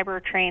hiring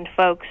cyber-trained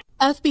folks.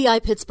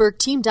 FBI Pittsburgh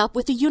teamed up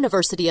with the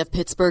University of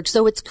Pittsburgh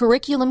so its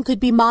curriculum could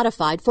be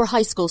modified for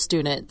high school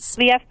students.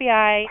 The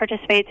FBI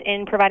participates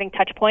in providing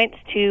touch points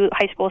to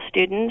high school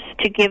students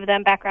to give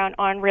them background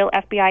on real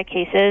FBI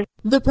cases.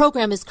 The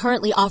program is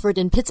currently offered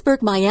in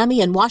Pittsburgh,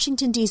 Miami, and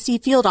Washington, D.C.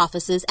 field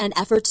offices, and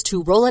efforts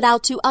to roll it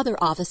out to other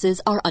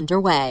offices are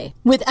underway.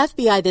 With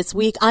FBI This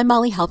Week, I'm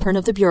Molly Halpern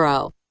of the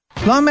Bureau.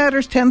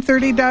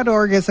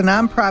 LawMatters1030.org is a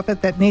nonprofit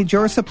that needs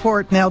your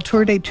support in El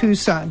Tour de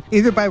Tucson,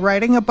 either by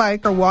riding a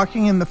bike or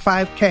walking in the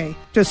 5K.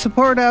 To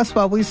support us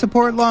while we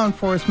support law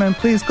enforcement,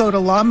 please go to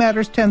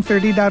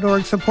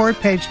LawMatters1030.org support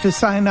page to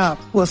sign up.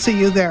 We'll see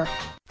you there.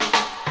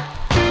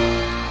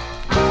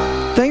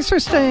 Thanks for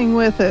staying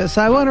with us.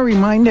 I want to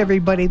remind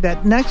everybody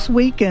that next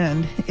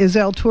weekend is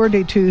El Tour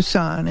de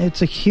Tucson.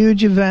 It's a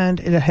huge event.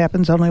 It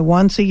happens only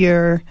once a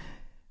year.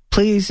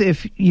 Please,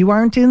 if you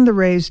aren't in the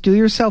race, do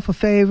yourself a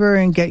favor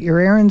and get your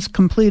errands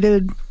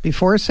completed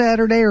before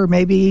Saturday, or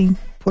maybe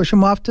push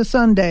them off to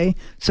Sunday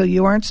so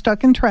you aren't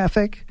stuck in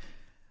traffic.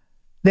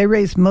 They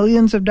raise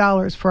millions of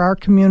dollars for our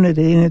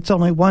community, and it's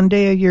only one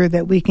day a year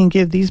that we can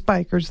give these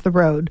bikers the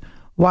road.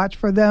 Watch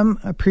for them,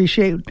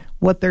 appreciate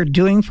what they're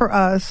doing for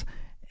us,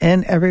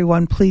 and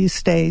everyone, please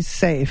stay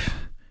safe.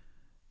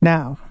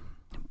 Now,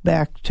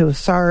 back to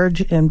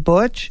Sarge and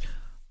Butch.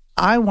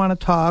 I want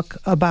to talk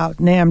about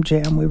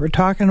NamJam. We were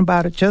talking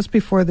about it just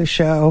before the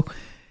show,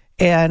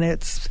 and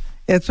it's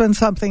been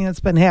something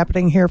that's been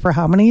happening here for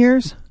how many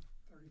years?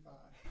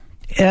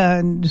 35.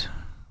 And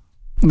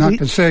not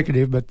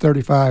consecutive, but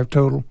 35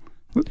 total.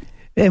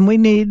 And we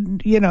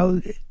need,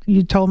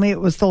 you told me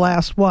it was the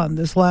last one.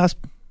 This last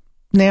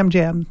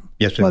NamJam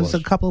was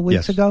a couple of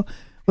weeks ago,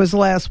 was the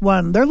last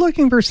one. They're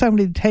looking for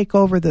somebody to take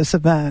over this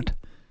event.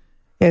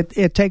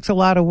 It takes a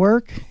lot of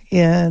work,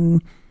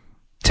 and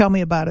tell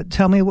me about it.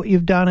 Tell me what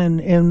you've done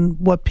and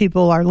what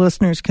people, our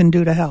listeners, can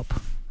do to help.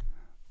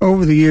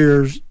 Over the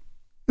years,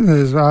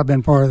 as I've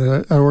been part of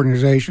the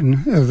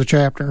organization of the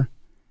chapter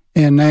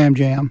in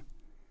NamJam,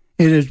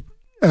 it is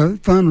a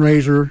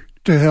fundraiser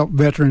to help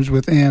veterans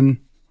within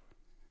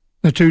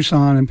the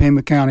Tucson and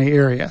Pima County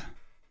area.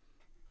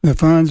 The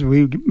funds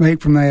we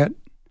make from that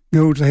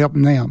go to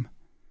helping them.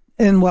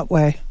 In what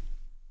way?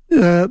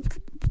 Like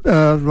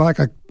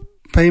a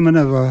payment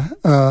of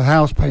a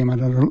house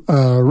payment,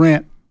 a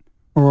rent,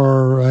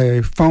 or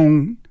a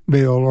phone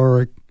bill,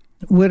 or a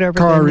whatever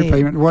car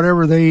repayment,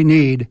 whatever they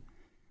need,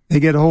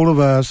 they get a hold of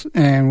us,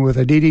 and with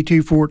a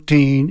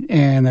DD-214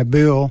 and a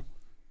bill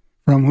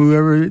from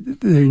whoever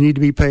they need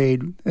to be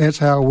paid, that's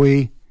how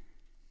we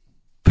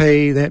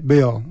pay that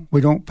bill.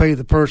 We don't pay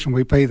the person,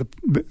 we pay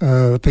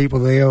the people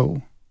they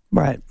owe.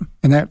 Right.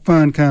 And that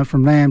fund comes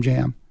from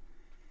NamJam.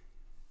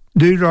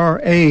 Due to our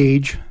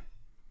age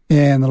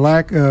and the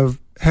lack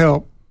of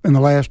help in the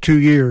last 2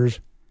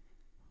 years,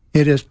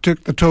 it has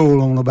took the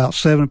toll on about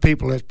 7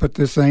 people that's put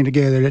this thing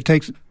together. It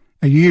takes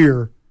a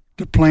year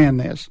to plan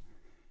this.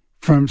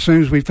 From as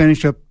soon as we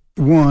finish up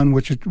one,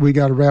 which we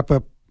got to wrap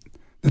up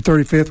the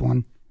 35th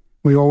one,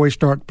 we always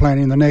start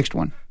planning the next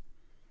one.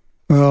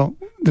 Well,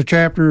 the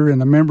chapter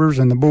and the members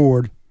and the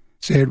board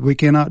said we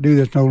cannot do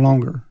this no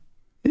longer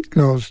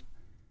because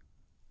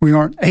we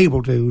aren't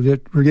able to.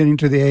 That we're getting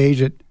to the age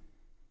that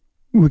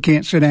we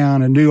can't sit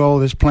down and do all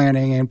this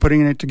planning and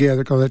putting it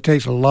together because it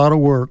takes a lot of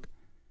work.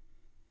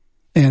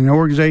 And the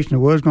organization that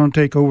was going to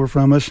take over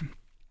from us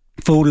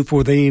folded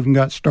before they even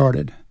got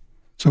started.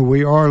 So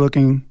we are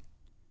looking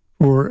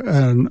for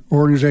an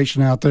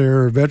organization out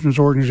there, a veterans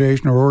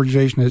organization or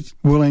organization that's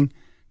willing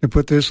to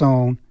put this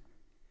on.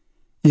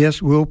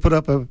 Yes, we'll put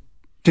up a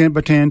 10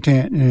 by 10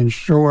 tent and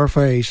show our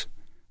face,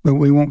 but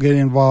we won't get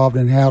involved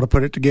in how to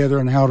put it together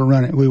and how to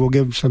run it. We will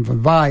give some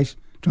advice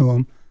to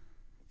them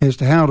as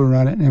to how to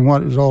run it and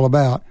what it's all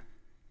about.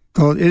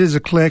 Because it is a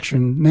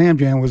collection.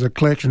 NamJam was a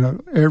collection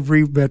of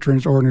every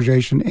veterans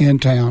organization in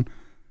town,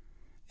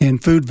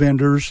 and food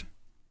vendors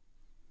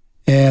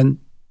and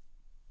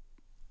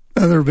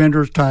other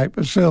vendors type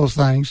that sells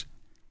things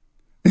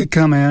that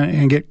come in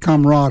and get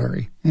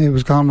camaraderie. It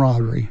was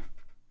camaraderie.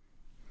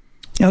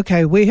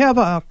 Okay, we have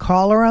a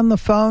caller on the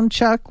phone.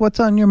 Chuck, what's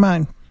on your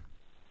mind?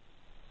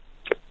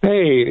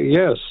 Hey,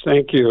 yes,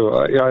 thank you.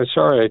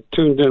 Sorry, I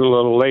tuned in a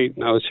little late,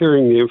 and I was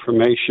hearing the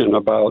information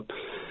about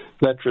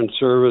veteran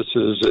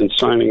services and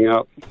signing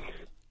up.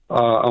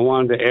 I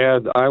wanted to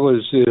add, I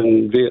was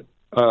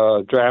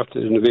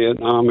drafted in the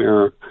Vietnam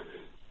era,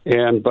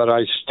 but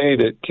I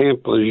stayed at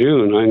Camp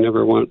Lejeune. I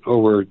never went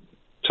over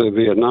to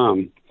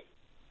Vietnam.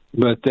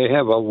 But they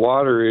have a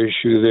water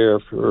issue there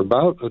for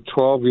about a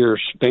 12-year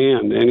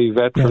span. Any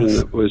veteran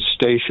that was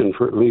stationed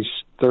for at least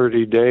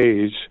 30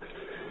 days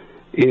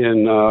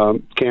in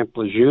Camp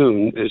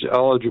Lejeune is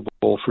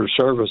eligible for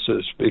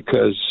services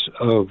because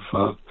of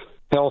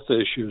health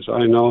issues.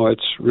 I know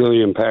it's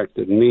really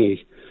impacted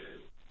me,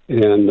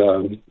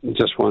 and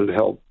just wanted to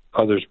help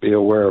others be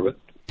aware of it.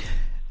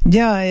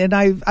 Yeah, and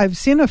I've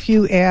seen a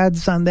few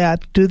ads on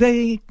that.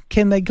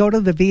 Can they go to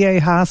the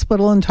VA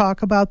hospital and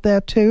talk about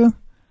that too?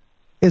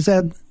 Is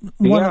that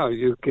one? Yeah,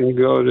 you can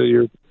go to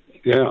your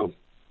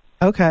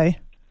Okay.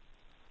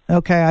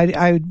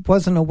 I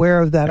wasn't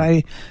aware of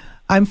that.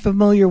 I'm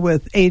familiar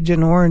with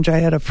Agent Orange. I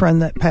had a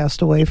friend that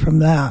passed away from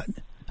that,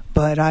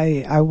 but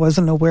I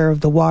wasn't aware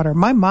of the water.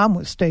 My mom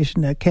was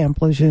stationed at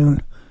Camp Lejeune.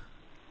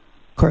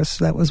 Of course,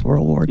 that was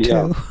World War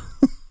II.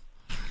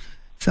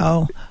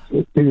 So.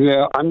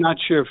 Yeah, I'm not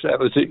sure if that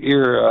was the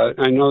era.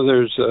 I know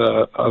there's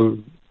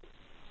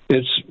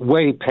it's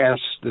way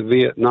past the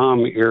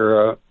Vietnam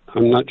era.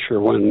 I'm not sure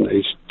when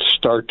they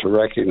start to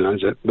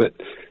recognize it. But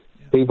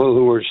people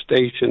who were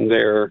stationed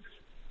there,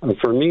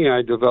 for me,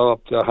 I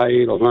developed a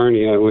hiatal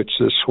hernia, which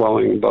is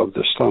swelling above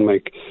the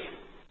stomach,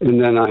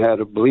 and then I had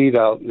a bleed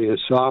out in the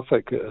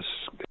esophagus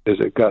because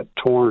it got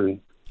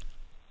torn,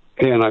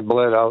 and I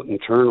bled out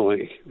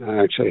internally. I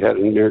actually had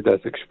a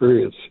near-death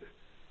experience.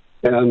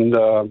 And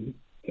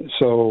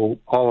so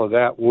all of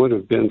that would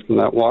have been from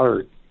that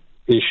water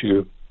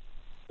issue.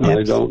 Yes.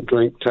 I don't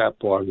drink tap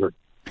water.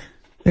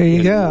 There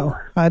you go.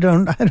 I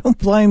don't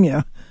blame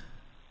you.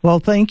 Well,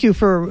 thank you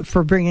for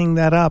bringing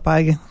that up.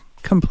 I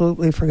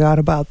completely forgot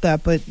about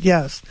that. But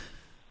yes,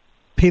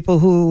 people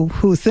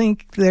who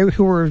think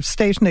who were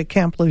stationed at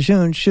Camp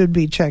Lejeune should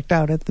be checked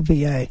out at the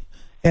VA.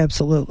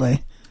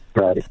 Absolutely.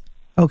 Right.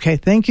 Okay.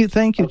 Thank you,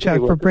 Chuck,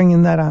 for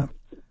bringing that up.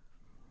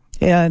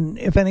 And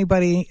if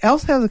anybody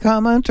else has a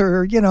comment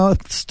or,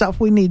 stuff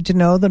we need to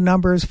know, the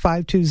number is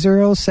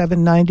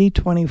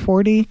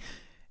 520-790-2040.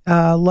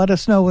 Let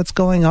us know what's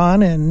going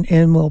on,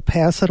 and we'll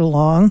pass it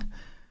along.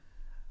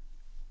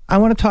 I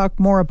want to talk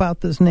more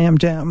about this NAM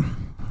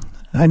Jam.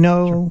 I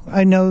know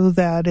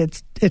that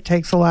it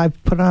takes a lot.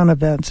 I've put on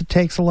events. It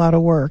takes a lot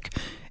of work,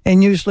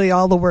 and usually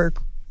all the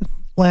work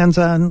lands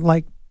on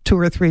like 2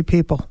 or 3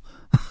 people.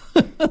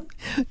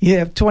 You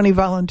have 20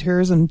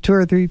 volunteers, and 2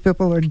 or 3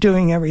 people are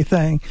doing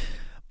everything.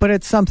 But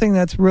it's something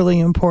that's really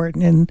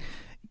important, and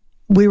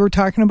we were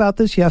talking about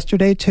this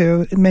yesterday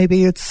too.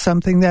 Maybe it's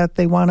something that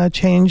they want to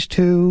change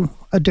to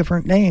a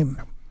different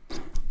name.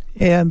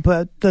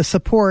 But the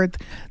support,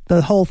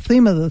 the whole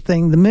theme of the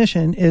thing, the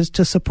mission is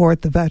to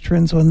support the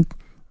veterans when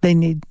they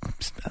need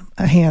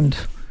a hand.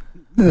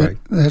 Right.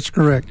 That's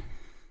correct.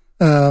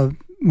 When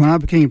I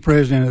became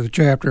president of the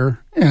chapter,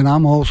 and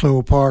I'm also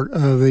a part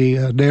of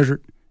the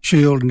Desert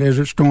Shield and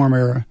Desert Storm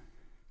era,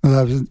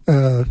 I was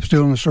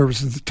still in the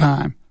service at the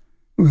time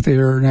with the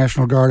Air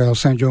National Guard out of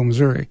St. Joe,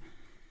 Missouri.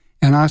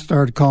 And I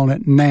started calling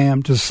it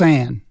NAM to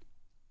SAN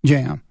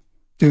Jam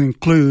to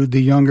include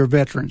the younger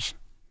veterans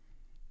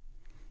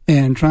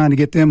and trying to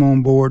get them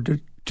on board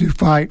to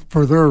fight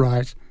for their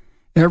rights.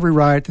 Every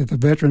right that the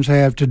veterans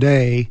have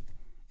today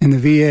in the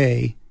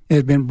VA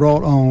has been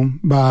brought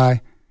on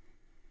by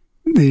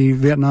the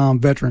Vietnam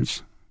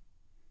veterans.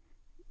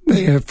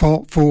 They have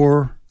fought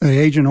for the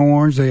Agent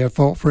Orange. They have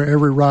fought for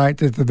every right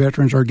that the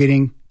veterans are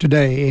getting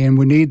today, and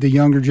we need the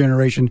younger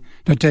generation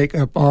to take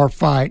up our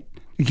fight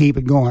to keep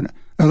it going.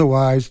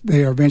 Otherwise,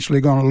 they are eventually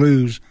going to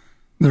lose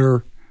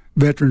their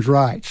veterans'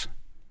 rights.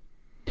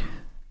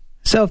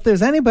 So if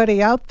there's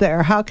anybody out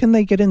there, how can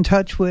they get in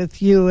touch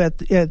with you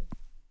at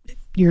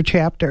your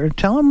chapter?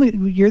 Tell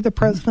them you're the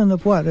president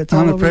of what?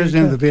 I'm the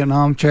president of the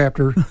Vietnam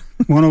Chapter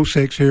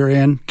 106 here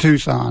in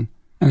Tucson,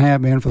 and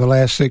have been for the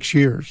last 6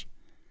 years.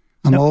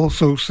 I'm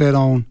also set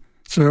on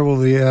several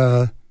of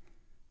the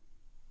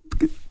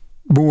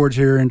boards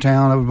here in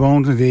town. I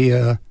belong to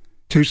the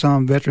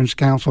Tucson Veterans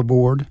Council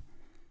Board,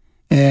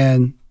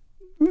 and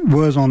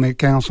was on the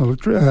council,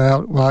 what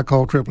I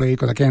call AAA,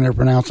 because I can't ever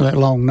pronounce that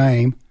long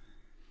name,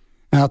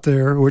 out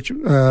there, which...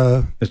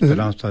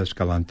 Esperanza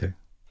Escalante.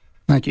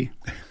 Thank you.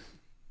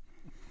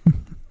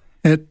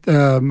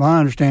 My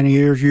understanding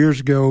is years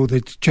ago the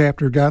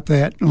chapter got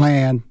that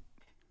land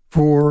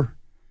for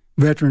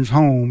veterans'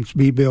 homes to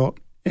be built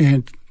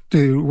and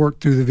to work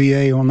through the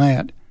VA on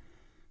that.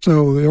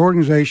 So the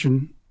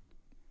organization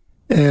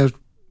has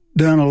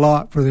done a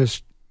lot for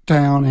this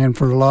town and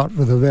for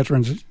the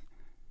veterans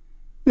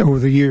over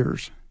the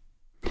years.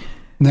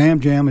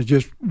 NAM Jam is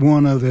just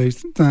one of the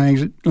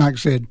things that, like I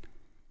said,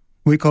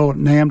 we call it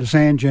NAM to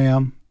Sand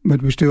Jam,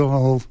 but we still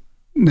hold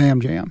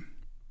NAM Jam.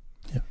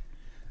 Yeah.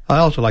 I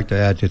also like to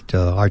add that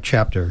our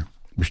chapter,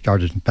 which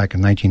started back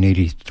in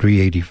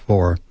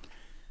 1983-84,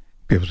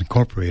 it was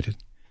incorporated.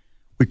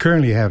 We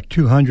currently have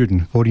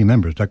 240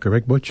 members. Is that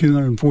correct, Butch?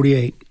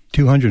 248.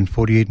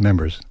 248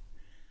 members.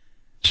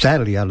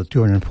 Sadly, out of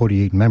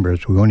 248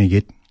 members, we only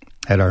get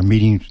at our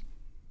meetings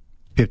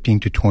 15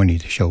 to 20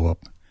 to show up.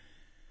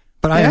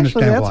 But I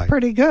understand that's why. That's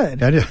pretty good.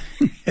 That is.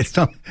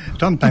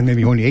 Sometimes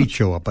maybe only 8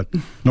 show up, but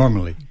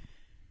normally.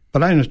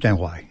 But I understand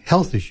why.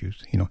 Health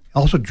issues,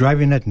 Also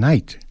driving at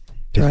night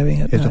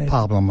is a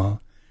problem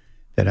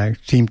that I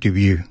seem to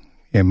be,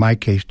 in my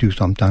case, too,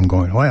 sometimes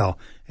going, well,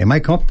 am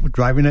I comfortable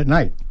driving at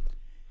night?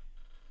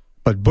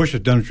 But Bush has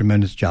done a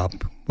tremendous job.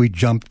 We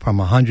jumped from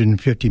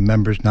 150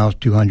 members, now it's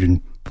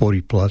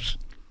 240 plus.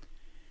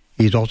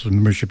 He's also the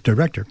membership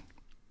director.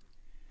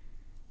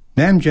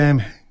 NAM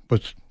Jam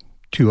was,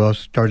 to us,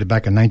 started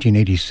back in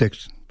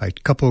 1986 by a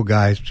couple of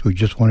guys who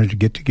just wanted to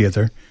get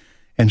together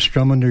and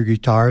strum on their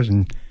guitars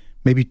and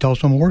maybe tell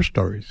some war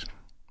stories.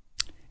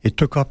 It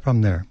took up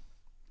from there,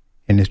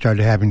 and they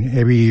started having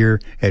every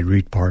year at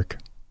Reed Park.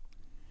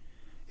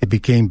 It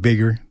became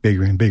bigger,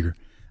 bigger, and bigger.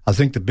 I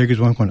think the biggest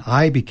one when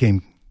I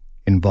became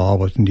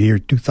involved was in the year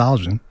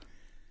 2000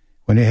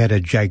 when they had a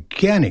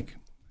gigantic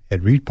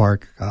at Reed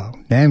Park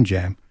NAM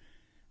Jam.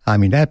 I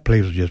mean, that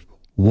place was just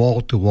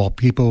wall-to-wall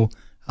people,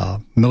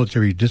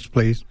 military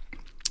displays,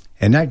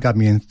 and that got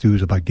me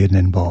enthused about getting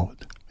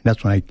involved. And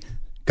that's when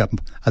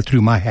I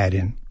threw my hat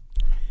in.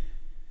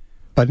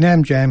 But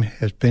NAM Jam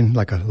has been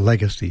like a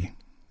legacy.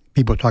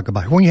 people talk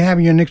about, when you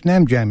having your next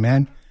NAM Jam,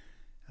 man?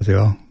 I say,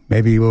 well,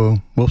 maybe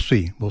we'll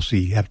see. We'll see.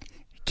 You have to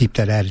keep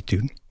that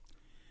attitude.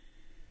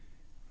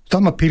 So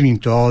I'm appealing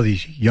to all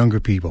these younger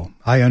people.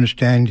 I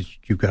understand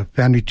you've got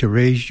family to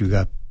raise, you've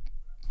got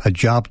a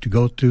job to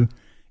go to.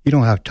 You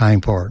don't have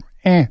time for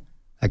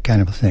that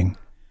kind of a thing.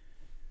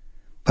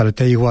 But I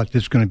tell you what,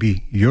 this is going to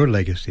be your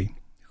legacy.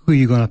 Who are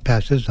you going to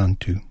pass this on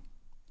to?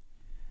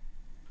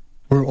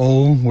 We're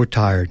old, we're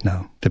tired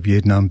now, the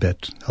Vietnam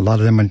vets. A lot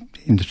of them are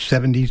in the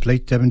 70s,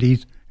 late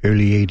 70s,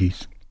 early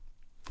 80s.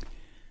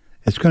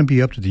 It's going to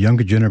be up to the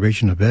younger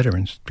generation of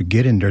veterans to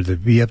get in there, the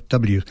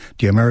VFWs,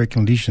 the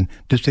American Legion,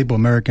 Disabled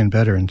American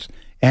Veterans,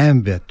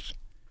 and vets.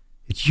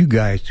 It's you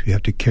guys who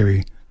have to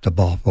carry the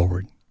ball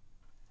forward.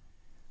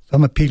 So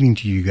I'm appealing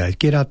to you guys.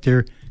 Get out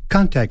there.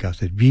 Contact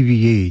us at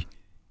VVA.org.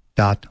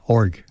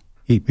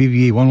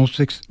 VVA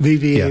 106?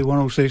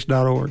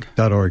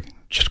 VVA106.org.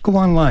 Just go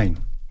online.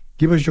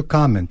 Give us your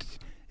comments.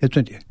 It's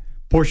a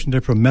portion there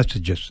for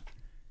messages.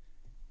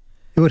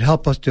 It would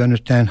help us to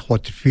understand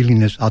what the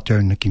feeling is out there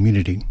in the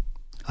community.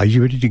 Are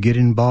you ready to get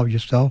involved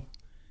yourself?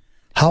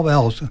 How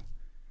else?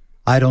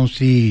 I don't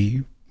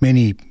see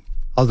many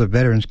other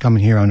veterans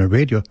coming here on the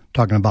radio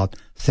talking about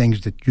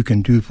things that you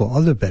can do for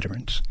other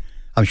veterans.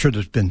 I'm sure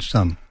there's been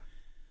some.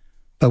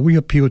 But we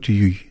appeal to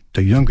you,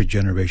 the younger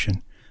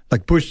generation.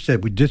 Like Butch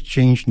said, we just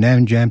changed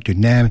NAM Jam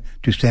to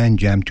Sand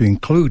Jam to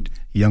include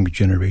the younger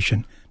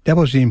generation. That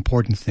was the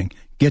important thing.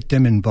 Get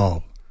them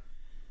involved.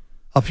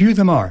 A few of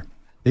them are.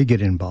 They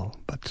get involved.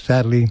 But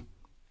sadly,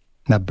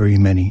 not very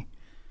many.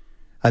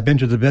 I've been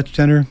to the Vet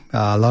Center.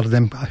 A lot of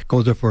them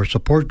go there for a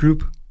support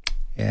group.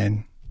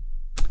 And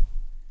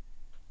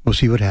we'll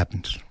see what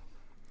happens.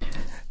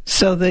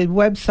 So the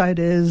website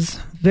is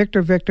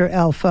Victor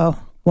Alpha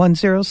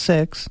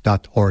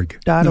 106.org.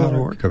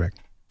 Correct.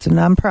 It's a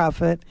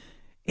nonprofit.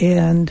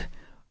 And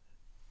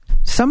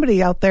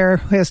somebody out there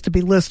has to be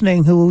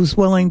listening who's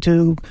willing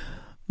to,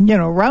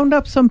 round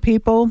up some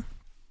people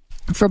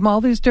from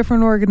all these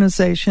different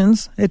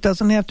organizations. It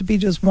doesn't have to be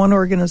just one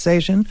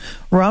organization.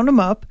 Round them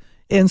up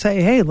and say,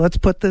 hey, let's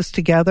put this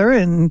together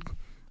and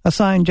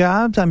assign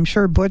jobs. I'm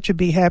sure Butch would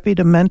be happy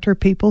to mentor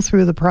people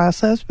through the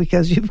process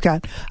because you've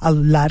got a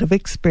lot of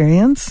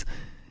experience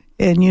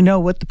and you know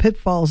what the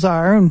pitfalls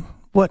are and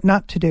what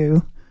not to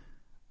do.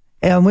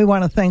 And we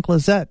want to thank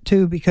Lizette,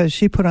 too, because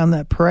she put on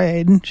that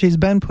parade. She's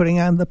been putting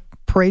on the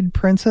Parade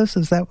Princess.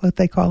 Is that what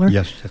they call her?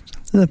 Yes.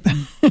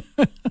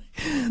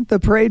 The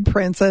Parade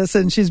Princess,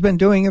 and she's been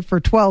doing it for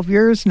 12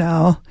 years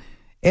now,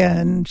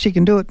 and she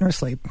can do it in her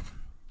sleep.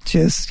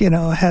 Just,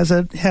 has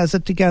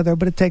it together,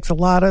 but it takes a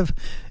lot of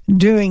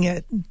doing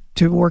it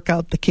to work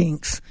out the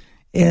kinks.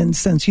 And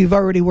since you've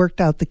already worked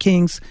out the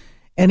kinks,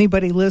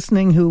 anybody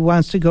listening who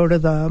wants to go to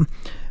the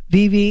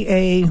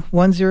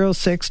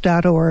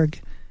VVA106.org,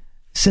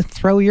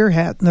 throw your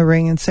hat in the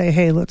ring and say,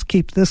 hey, let's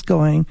keep this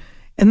going.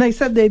 And they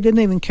said they didn't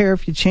even care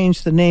if you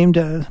changed the name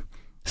to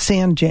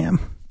Sand Jam.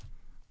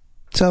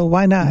 So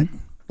why not?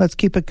 Let's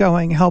keep it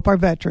going. Help our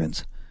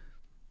veterans.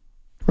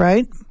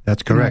 Right?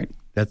 That's correct.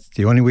 That's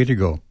the only way to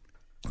go.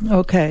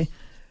 Okay.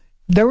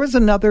 There was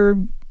another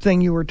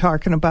thing you were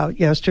talking about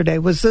yesterday.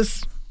 Was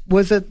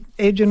it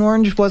Agent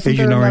Orange? Wasn't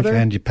Agent there Orange another?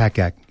 and the PAC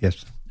Act,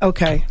 yes.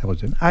 Okay. That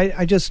was it.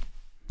 I just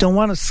don't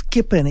want to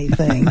skip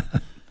anything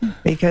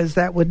because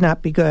that would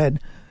not be good.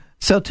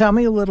 So tell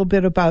me a little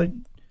bit about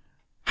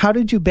how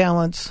did you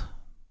balance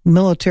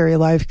military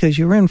life, because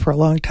you were in for a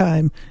long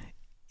time,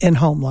 and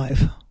home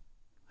life?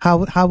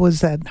 How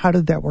was that? How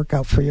did that work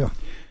out for you?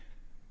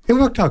 It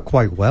worked out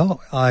quite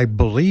well, I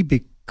believe,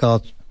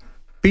 because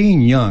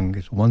being young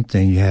is one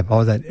thing. You have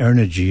all that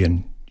energy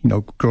and,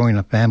 growing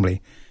a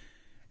family.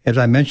 As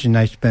I mentioned,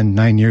 I spent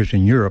 9 years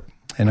in Europe,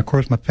 and, of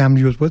course, my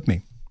family was with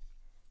me.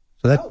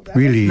 So that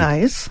really...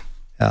 nice.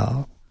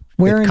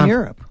 Where in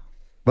Europe?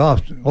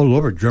 Well, all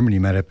over Germany,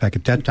 matter of fact.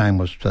 At that time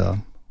was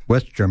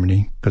West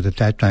Germany, because at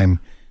that time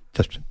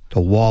the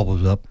wall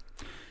was up.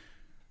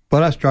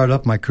 But I started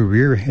off my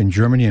career in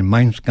Germany in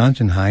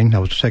Mainz-Gansenhain. I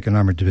was 2nd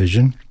Armored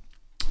Division.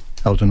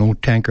 I was an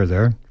old tanker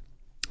there.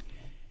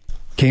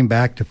 Came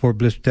back to Fort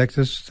Bliss,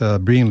 Texas,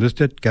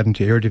 re-enlisted, got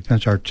into air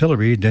defense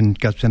artillery, then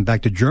got sent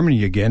back to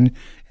Germany again,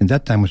 and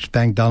that time was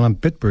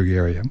Spangdahlem-Bitburg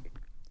area.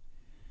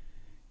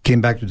 Came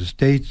back to the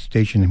States,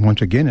 stationed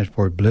once again at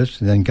Fort Bliss,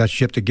 and then got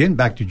shipped again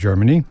back to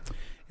Germany,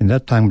 and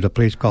that time was a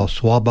place called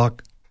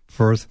Swabach,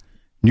 Firth,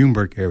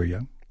 Nuremberg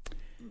area.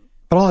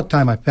 But all the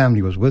time my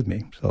family was with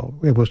me, so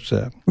it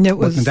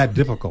wasn't that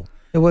difficult.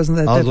 It wasn't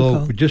that difficult.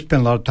 Although we just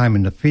spent a lot of time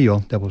in the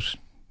field, that was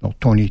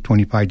 20,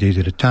 25 days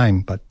at a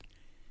time, but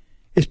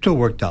it still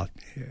worked out.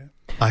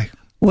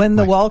 When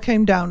the wall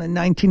came down in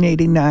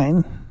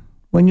 1989,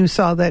 when you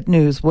saw that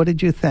news, what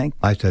did you think?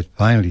 I said,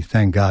 finally,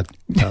 thank God.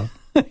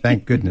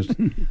 Thank goodness.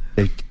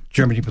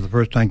 Germany, for the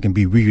first time, can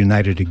be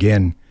reunited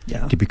again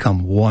to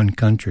become one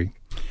country.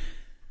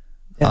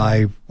 Yeah.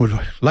 I would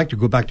like to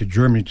go back to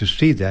Germany to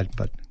see that,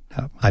 but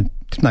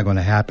it's not going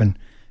to happen.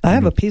 I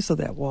have a piece of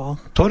that wall.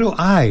 So do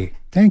I.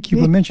 Thank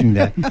you for mentioning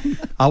that.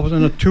 I was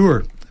on a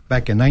tour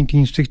back in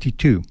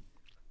 1962.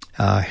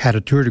 Had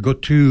a tour to go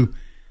to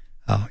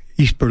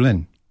East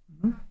Berlin.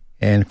 Mm-hmm.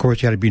 And, of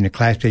course, you had to be in a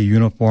Class A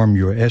uniform.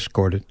 You were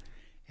escorted.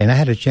 And I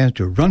had a chance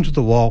to run to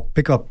the wall,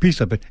 pick up a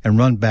piece of it, and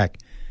run back.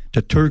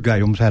 The tour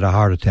guide almost had a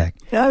heart attack.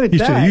 He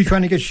said, "Are you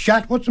trying to get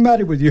shot? What's the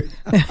matter with you?"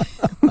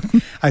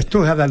 I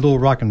still have that little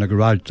rock in the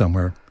garage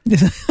somewhere.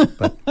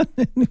 But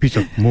a piece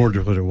of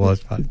mortar, what it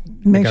was.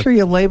 Make sure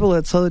you label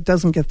it so it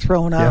doesn't get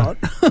thrown out.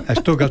 I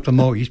still got some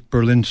old East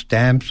Berlin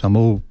stamps, some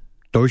old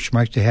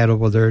Deutschmarks they had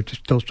over there. It's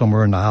still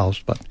somewhere in the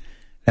house, but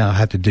now I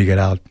have to dig it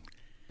out.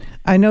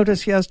 I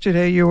noticed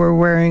yesterday you were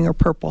wearing a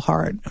Purple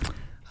Heart.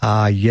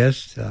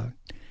 Yes.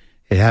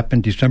 It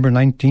happened December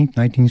 19th,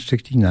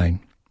 1969.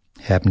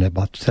 It happened at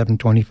about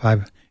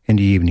 7:25 in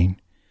the evening.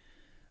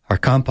 Our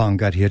compound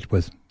got hit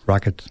with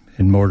rockets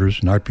and mortars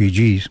and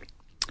RPGs,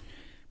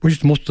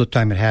 which most of the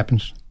time it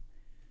happens.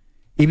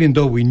 Even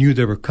though we knew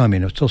they were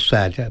coming, it was so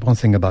sad. One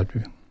thing about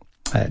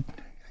I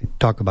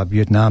talk about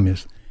Vietnam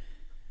is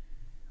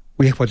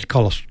we have what's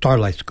called a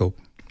starlight scope,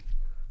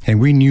 and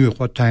we knew at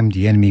what time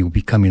the enemy would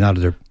be coming out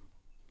of their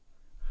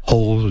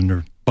holes and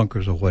their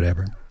bunkers or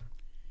whatever.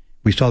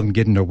 We saw them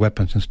getting their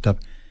weapons and stuff,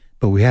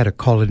 but we had to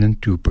call it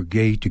into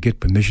brigade to get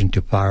permission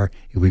to fire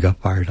if we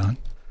got fired on.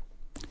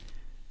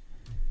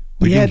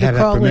 We had to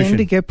call in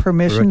to get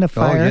permission to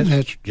fire? Oh, yes.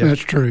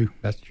 That's true.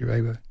 That's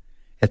true.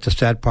 That's the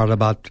sad part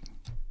about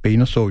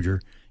being a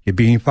soldier. You're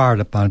being fired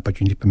upon, but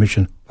you need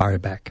permission to fire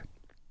back.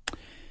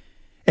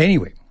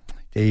 Anyway,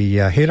 they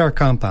hit our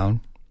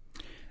compound.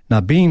 Now,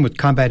 being with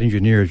combat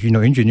engineers,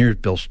 engineers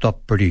build stuff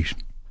pretty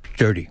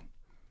sturdy.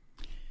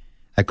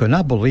 I could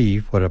not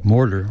believe what a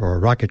mortar or a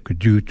rocket could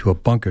do to a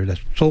bunker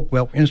that's so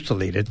well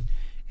insulated,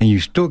 and you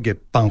still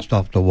get bounced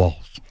off the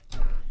walls.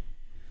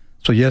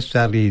 So yes,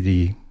 sadly,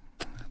 the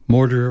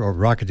mortar or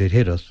rocket that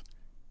hit us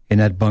in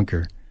that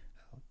bunker,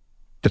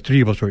 the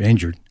three of us were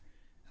injured.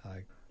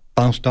 I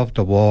bounced off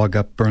the wall. I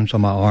got burns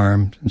on my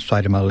arm and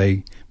side of my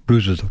leg,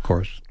 bruises, of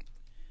course.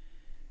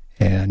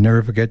 And I'll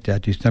never forget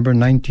that, December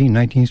 19,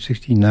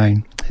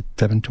 1969, at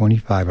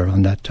 7:25,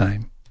 around that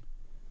time.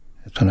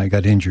 That's when I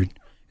got injured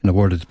in the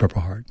War of the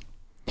Purple Heart.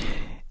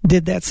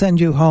 Did that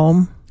send you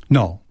home?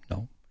 No.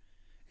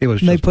 It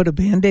was. They put a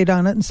Band-Aid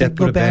on it and said,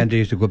 "Go back." Put a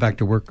Band-Aid to go back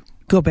to work.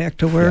 Go back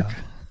to work. Yeah.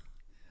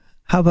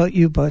 How about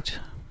you, Butch?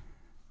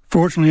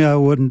 Fortunately, I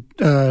wasn't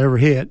ever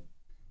hit.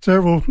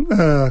 Several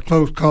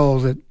close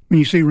calls that when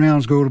you see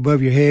rounds go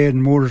above your head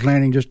and mortars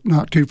landing just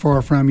not too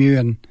far from you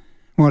and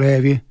what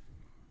have you,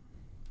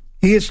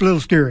 it's a little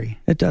scary.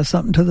 It does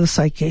something to the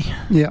psyche.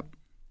 Yep.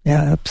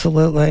 Yeah,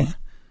 absolutely.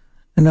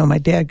 I know my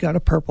dad got a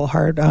Purple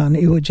Heart on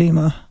Iwo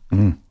Jima,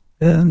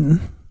 and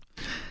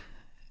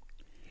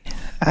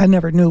I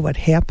never knew what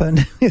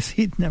happened because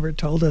he'd never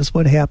told us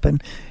what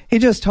happened. He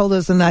just told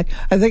us, and I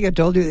think I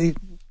told you,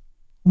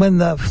 when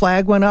the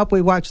flag went up,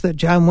 we watched the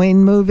John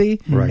Wayne movie,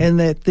 right. And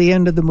at the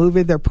end of the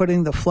movie, they're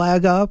putting the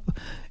flag up,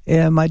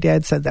 and my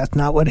dad said, "That's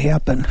not what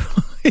happened."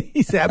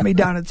 He sat me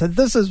down and said,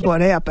 "This is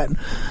what happened."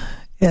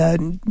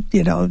 And,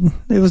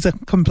 it was a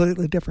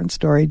completely different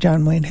story.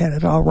 John Wayne had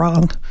it all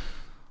wrong.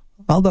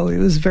 Although he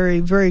was very,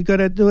 very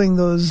good at doing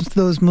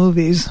those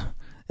movies.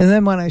 And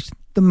then when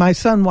my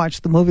son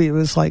watched the movie, it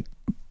was like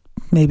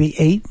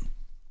maybe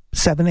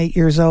 7, 8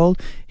 years old.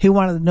 He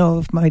wanted to know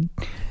if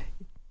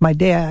my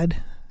dad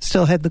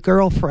still had the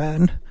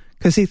girlfriend,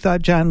 because he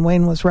thought John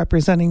Wayne was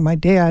representing my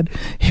dad.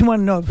 He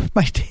wanted to know if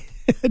my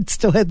dad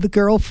still had the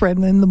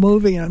girlfriend in the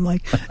movie. And I'm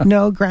like,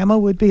 no, Grandma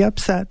would be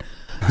upset.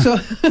 So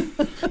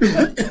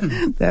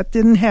that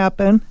didn't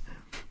happen.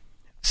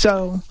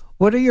 So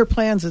what are your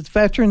plans? It's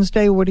Veterans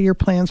Day. What are your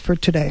plans for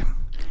today?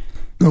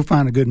 Go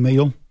find a good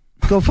meal.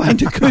 Go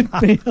find a good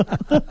meal.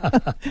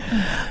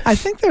 I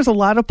think there's a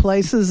lot of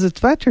places.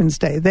 It's Veterans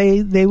Day.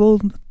 They will,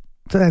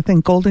 I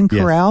think, Golden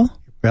Corral. Yes.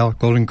 Well,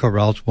 Golden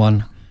Corral's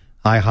one.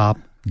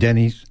 IHOP,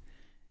 Denny's,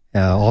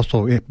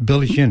 also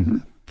Billy's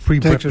Inn. Free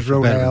Texas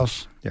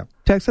Roadhouse. Yep.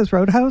 Texas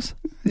Roadhouse?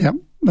 Yep.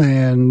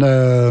 And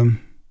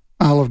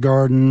Olive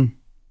Garden,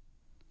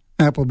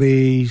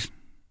 Applebee's.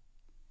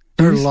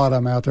 There's a lot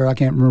of them out there. I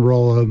can't remember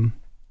all of them.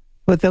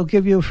 But they'll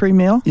give you a free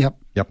meal? Yep.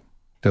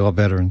 They're all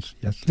veterans,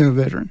 yes. They're a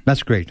veteran.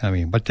 That's great. I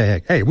mean, what the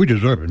heck? Hey, we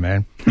deserve it,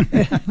 man.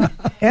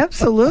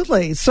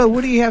 Absolutely. So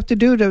what do you have to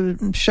do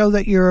to show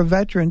that you're a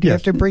veteran? Do you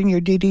have to bring your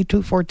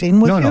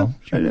DD-214 with you? No.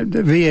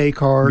 The VA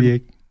card.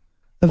 A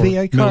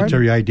VA card?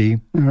 Military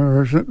ID.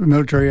 Or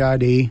military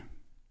ID.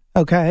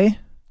 Okay.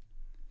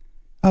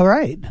 All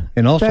right.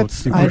 And also,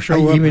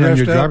 even on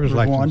your driver's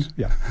license.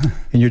 Yeah.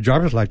 And your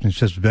driver's license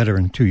says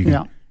veteran, too.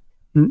 Yeah.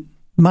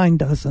 Mine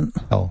doesn't.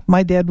 Oh.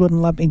 My dad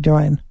wouldn't let me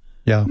join.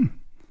 Yeah.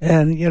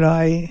 And,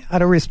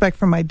 out of respect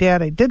for my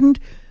dad, I didn't,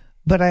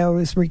 but I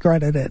always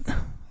regretted it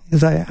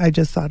because I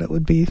just thought it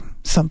would be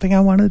something I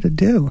wanted to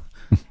do.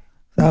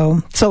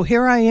 So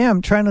here I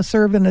am trying to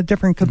serve in a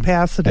different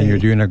capacity. And you're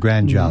doing a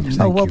grand job. Thank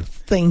you.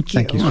 Thank you.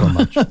 Thank you so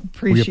much.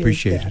 We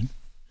appreciate it.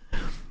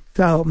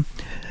 So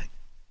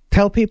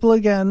tell people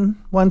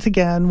once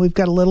again, we've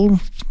got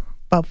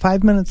about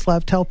 5 minutes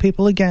left. Tell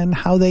people again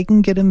how they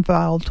can get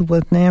involved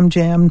with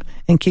NAMJAM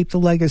and keep the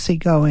legacy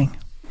going.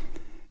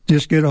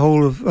 Just get a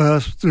hold of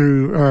us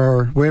through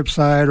our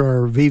website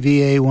or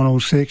VVA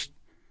 106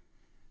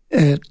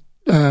 at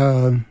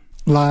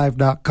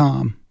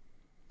live.com.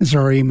 It's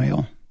our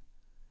email.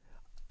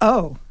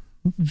 Oh,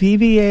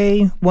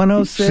 VVA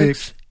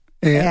 106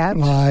 at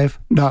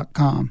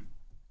live.com.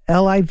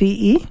 LIVE?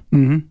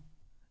 Mm-hmm.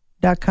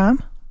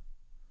 .com?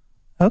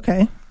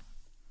 Okay.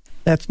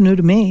 That's new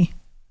to me.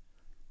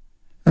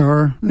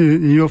 Or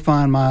you'll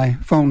find my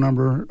phone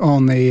number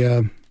on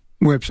the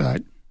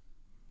website.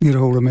 Get a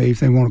hold of me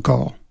if they want to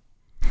call.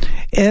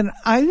 And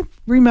I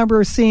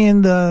remember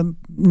seeing the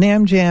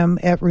Nam Jam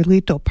at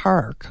Relito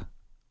Park.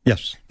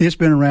 Yes. It's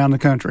been around the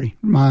country,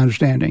 my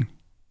understanding.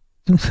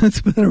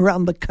 It's been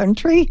around the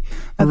country?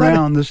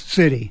 Around the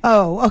city.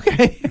 Oh,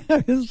 okay.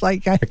 It's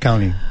like the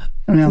county.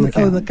 Around the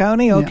county. Oh, the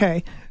county?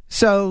 Okay. Yeah.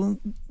 So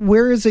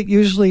where is it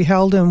usually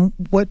held, and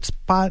what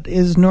spot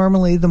is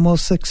normally the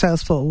most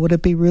successful? Would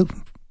it be the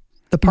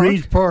park?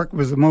 Reed's Park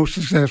was the most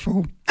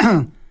successful,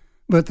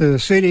 but the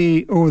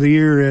city over the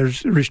year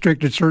has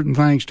restricted certain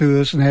things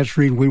to us, and that's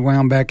the reason we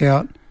wound back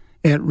out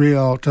at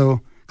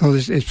Rialto,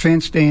 because it's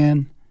fenced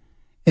in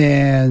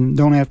and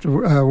don't have to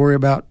worry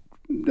about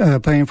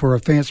paying for a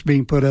fence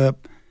being put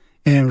up,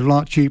 and it was a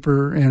lot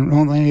cheaper, and the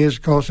only thing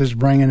it costs is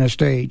bringing a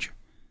stage.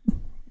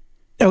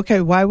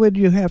 Okay, why would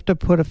you have to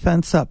put a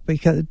fence up?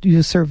 Because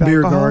you serve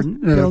beer alcohol?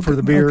 Garden for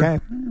the beer,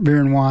 okay. Beer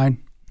and wine.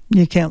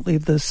 You can't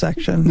leave this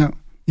section. No,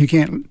 you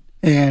can't.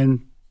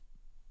 And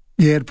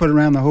you had to put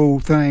around the whole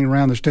thing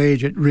around the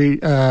stage at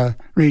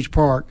Reed's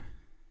Park,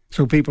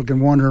 so people can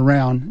wander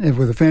around. If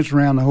with a fence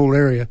around the whole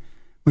area,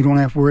 we don't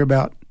have to worry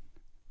about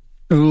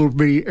the little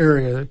bitty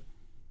area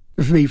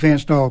to be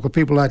fenced off, because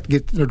people like to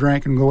get their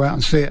drink and go out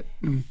and sit.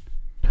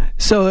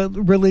 So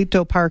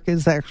Relito Park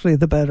is actually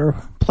the better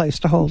place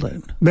to hold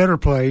it. Better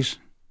place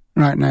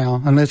right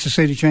now, unless the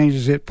city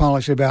changes its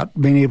policy about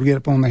being able to get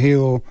up on the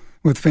hill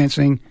with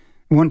fencing.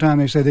 One time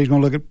they said they was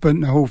going to look at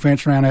putting a whole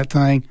fence around that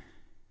thing,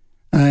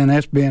 and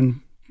that's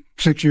been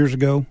 6 years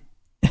ago.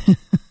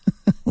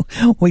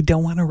 We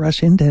don't want to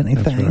rush into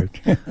anything.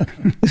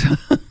 That's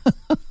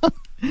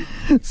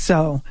right.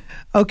 So,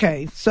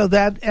 okay, so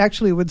that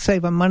actually would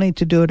save them money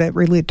to do it at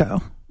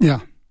Relito. Yeah.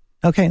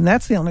 Okay, and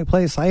that's the only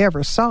place I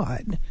ever saw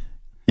it.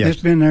 Yes.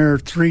 It's been there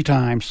 3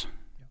 times.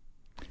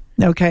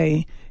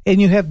 Okay,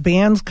 and you have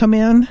bands come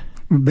in?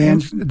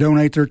 Bands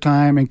donate their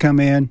time and come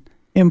in.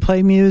 And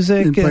play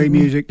music? And play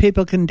music.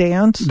 People can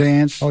dance?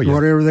 Dance,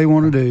 whatever they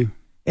want to do.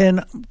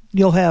 And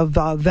you'll have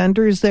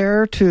vendors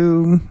there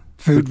to...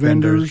 Food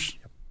vendors.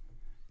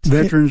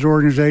 Veterans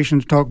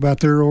organizations talk about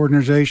their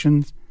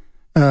organizations.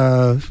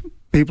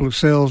 People who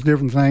sells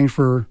different things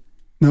for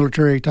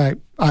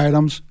military-type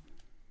items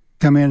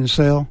come in and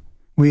sell.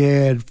 We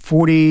had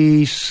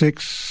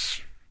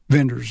 46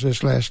 vendors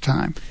this last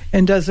time.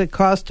 And does it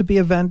cost to be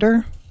a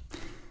vendor?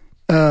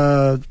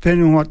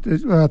 Depending on what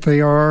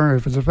they are.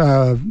 If it's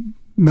a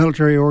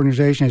military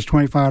organization, it's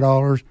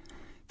 $25,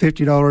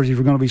 $50 if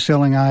you're going to be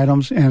selling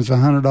items, and it's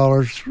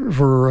 $100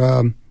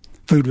 for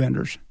food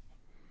vendors.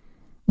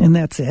 And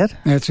that's it?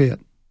 That's it.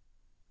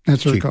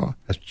 That's what it costs.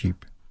 That's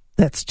cheap.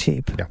 That's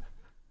cheap. Yeah.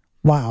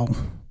 Wow.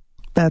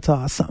 That's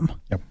awesome.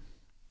 Yep.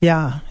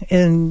 Yeah,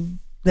 and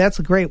that's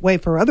a great way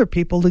for other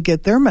people to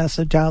get their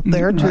message out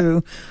there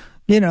to,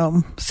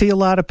 see a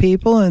lot of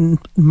people and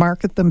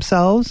market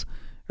themselves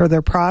or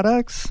their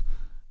products,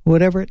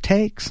 whatever it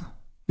takes.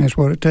 That's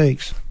what it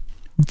takes.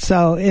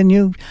 So,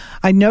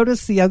 I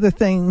noticed the other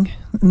thing,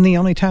 and the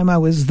only time I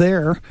was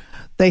there,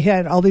 they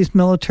had all these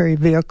military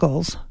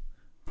vehicles.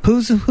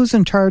 Who's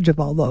in charge of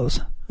all those?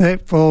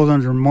 That falls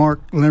under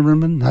Mark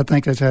Limmerman. I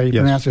think that's how you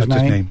pronounce his name.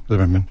 His name,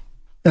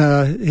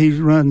 Limmerman. He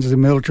runs the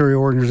military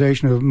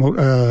organization of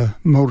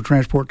motor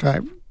transport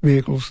type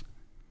vehicles.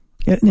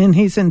 And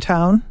he's in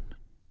town?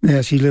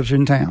 Yes, he lives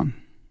in town.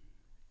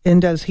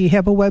 And does he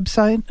have a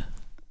website?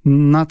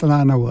 Not that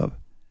I know of.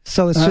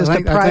 So it's just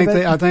a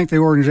private... I think the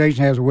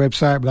organization has a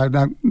website, but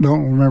I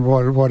don't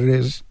remember what it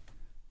is.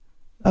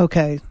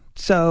 Okay,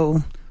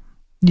 so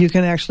you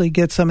can actually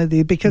get some of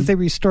because they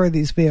restore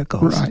these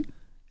vehicles. Right.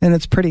 And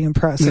it's pretty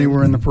impressive. They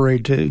were in the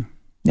parade, too.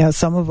 Yeah,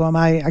 some of them,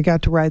 I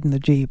got to ride in the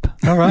Jeep.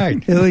 All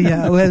right. Oh,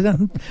 yeah.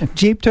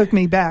 Jeep took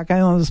me back. I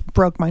almost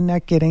broke my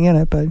neck getting in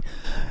it, but...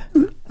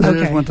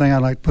 There's one thing I'd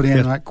like to put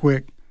in right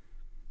quick.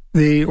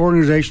 The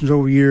organizations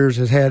over years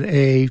has had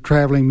a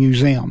traveling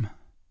museum.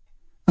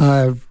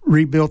 I've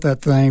rebuilt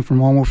that thing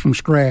almost from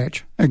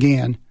scratch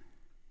again.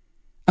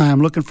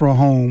 I'm looking for a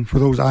home for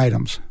those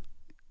items.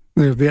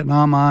 They're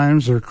Vietnam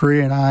items, they're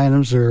Korean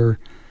items, they're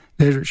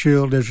Desert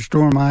Shield, Desert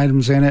Storm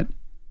items in it.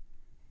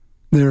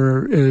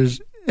 There is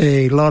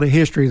a lot of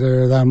history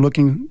there that I'm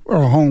looking for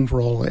a home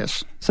for all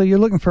this. So you're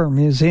looking for a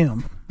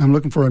museum? I'm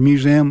looking for a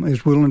museum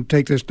that's willing to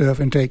take this stuff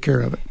and take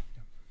care of it.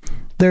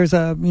 There's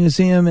a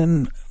museum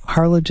in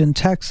Harlingen,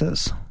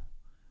 Texas.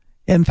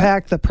 In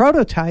fact, the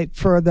prototype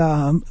for the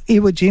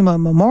Iwo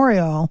Jima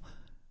Memorial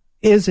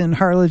is in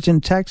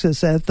Harlingen,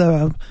 Texas at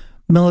the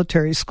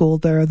military school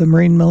there, the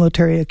Marine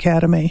Military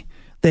Academy.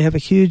 They have a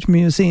huge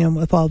museum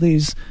with all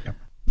these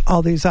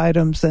all these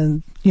items,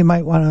 then you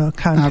might want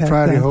to contact I've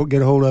tried them. to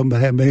get a hold of them,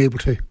 but haven't been able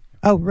to.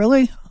 Oh,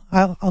 really?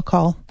 I'll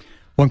call.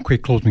 One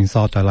quick closing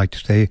thought I'd like to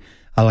say.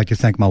 I'd like to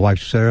thank my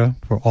wife, Sarah,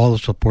 for all the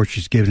support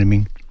she's given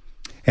me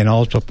and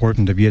all the support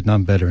from the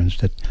Vietnam veterans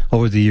that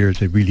over the years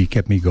that really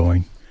kept me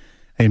going.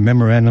 A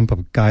memorandum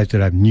of guys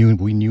that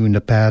we knew in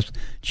the past,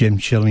 Jim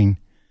Schilling,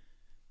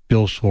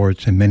 Bill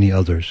Swartz, and many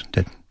others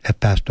that have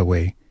passed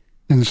away.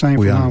 And the same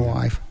for my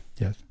wife.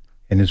 Yes,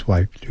 and his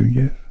wife, too,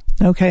 yes.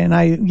 Okay, and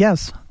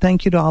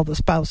thank you to all the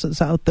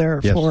spouses out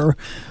there for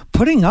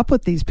putting up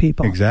with these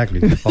people.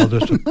 Exactly, all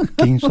the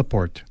keen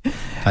support.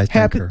 I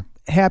thank her.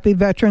 Happy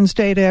Veterans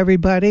Day to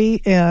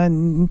everybody,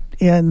 and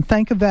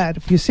thank a vet.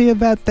 If you see a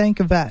vet, thank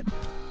a vet.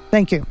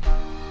 Thank you.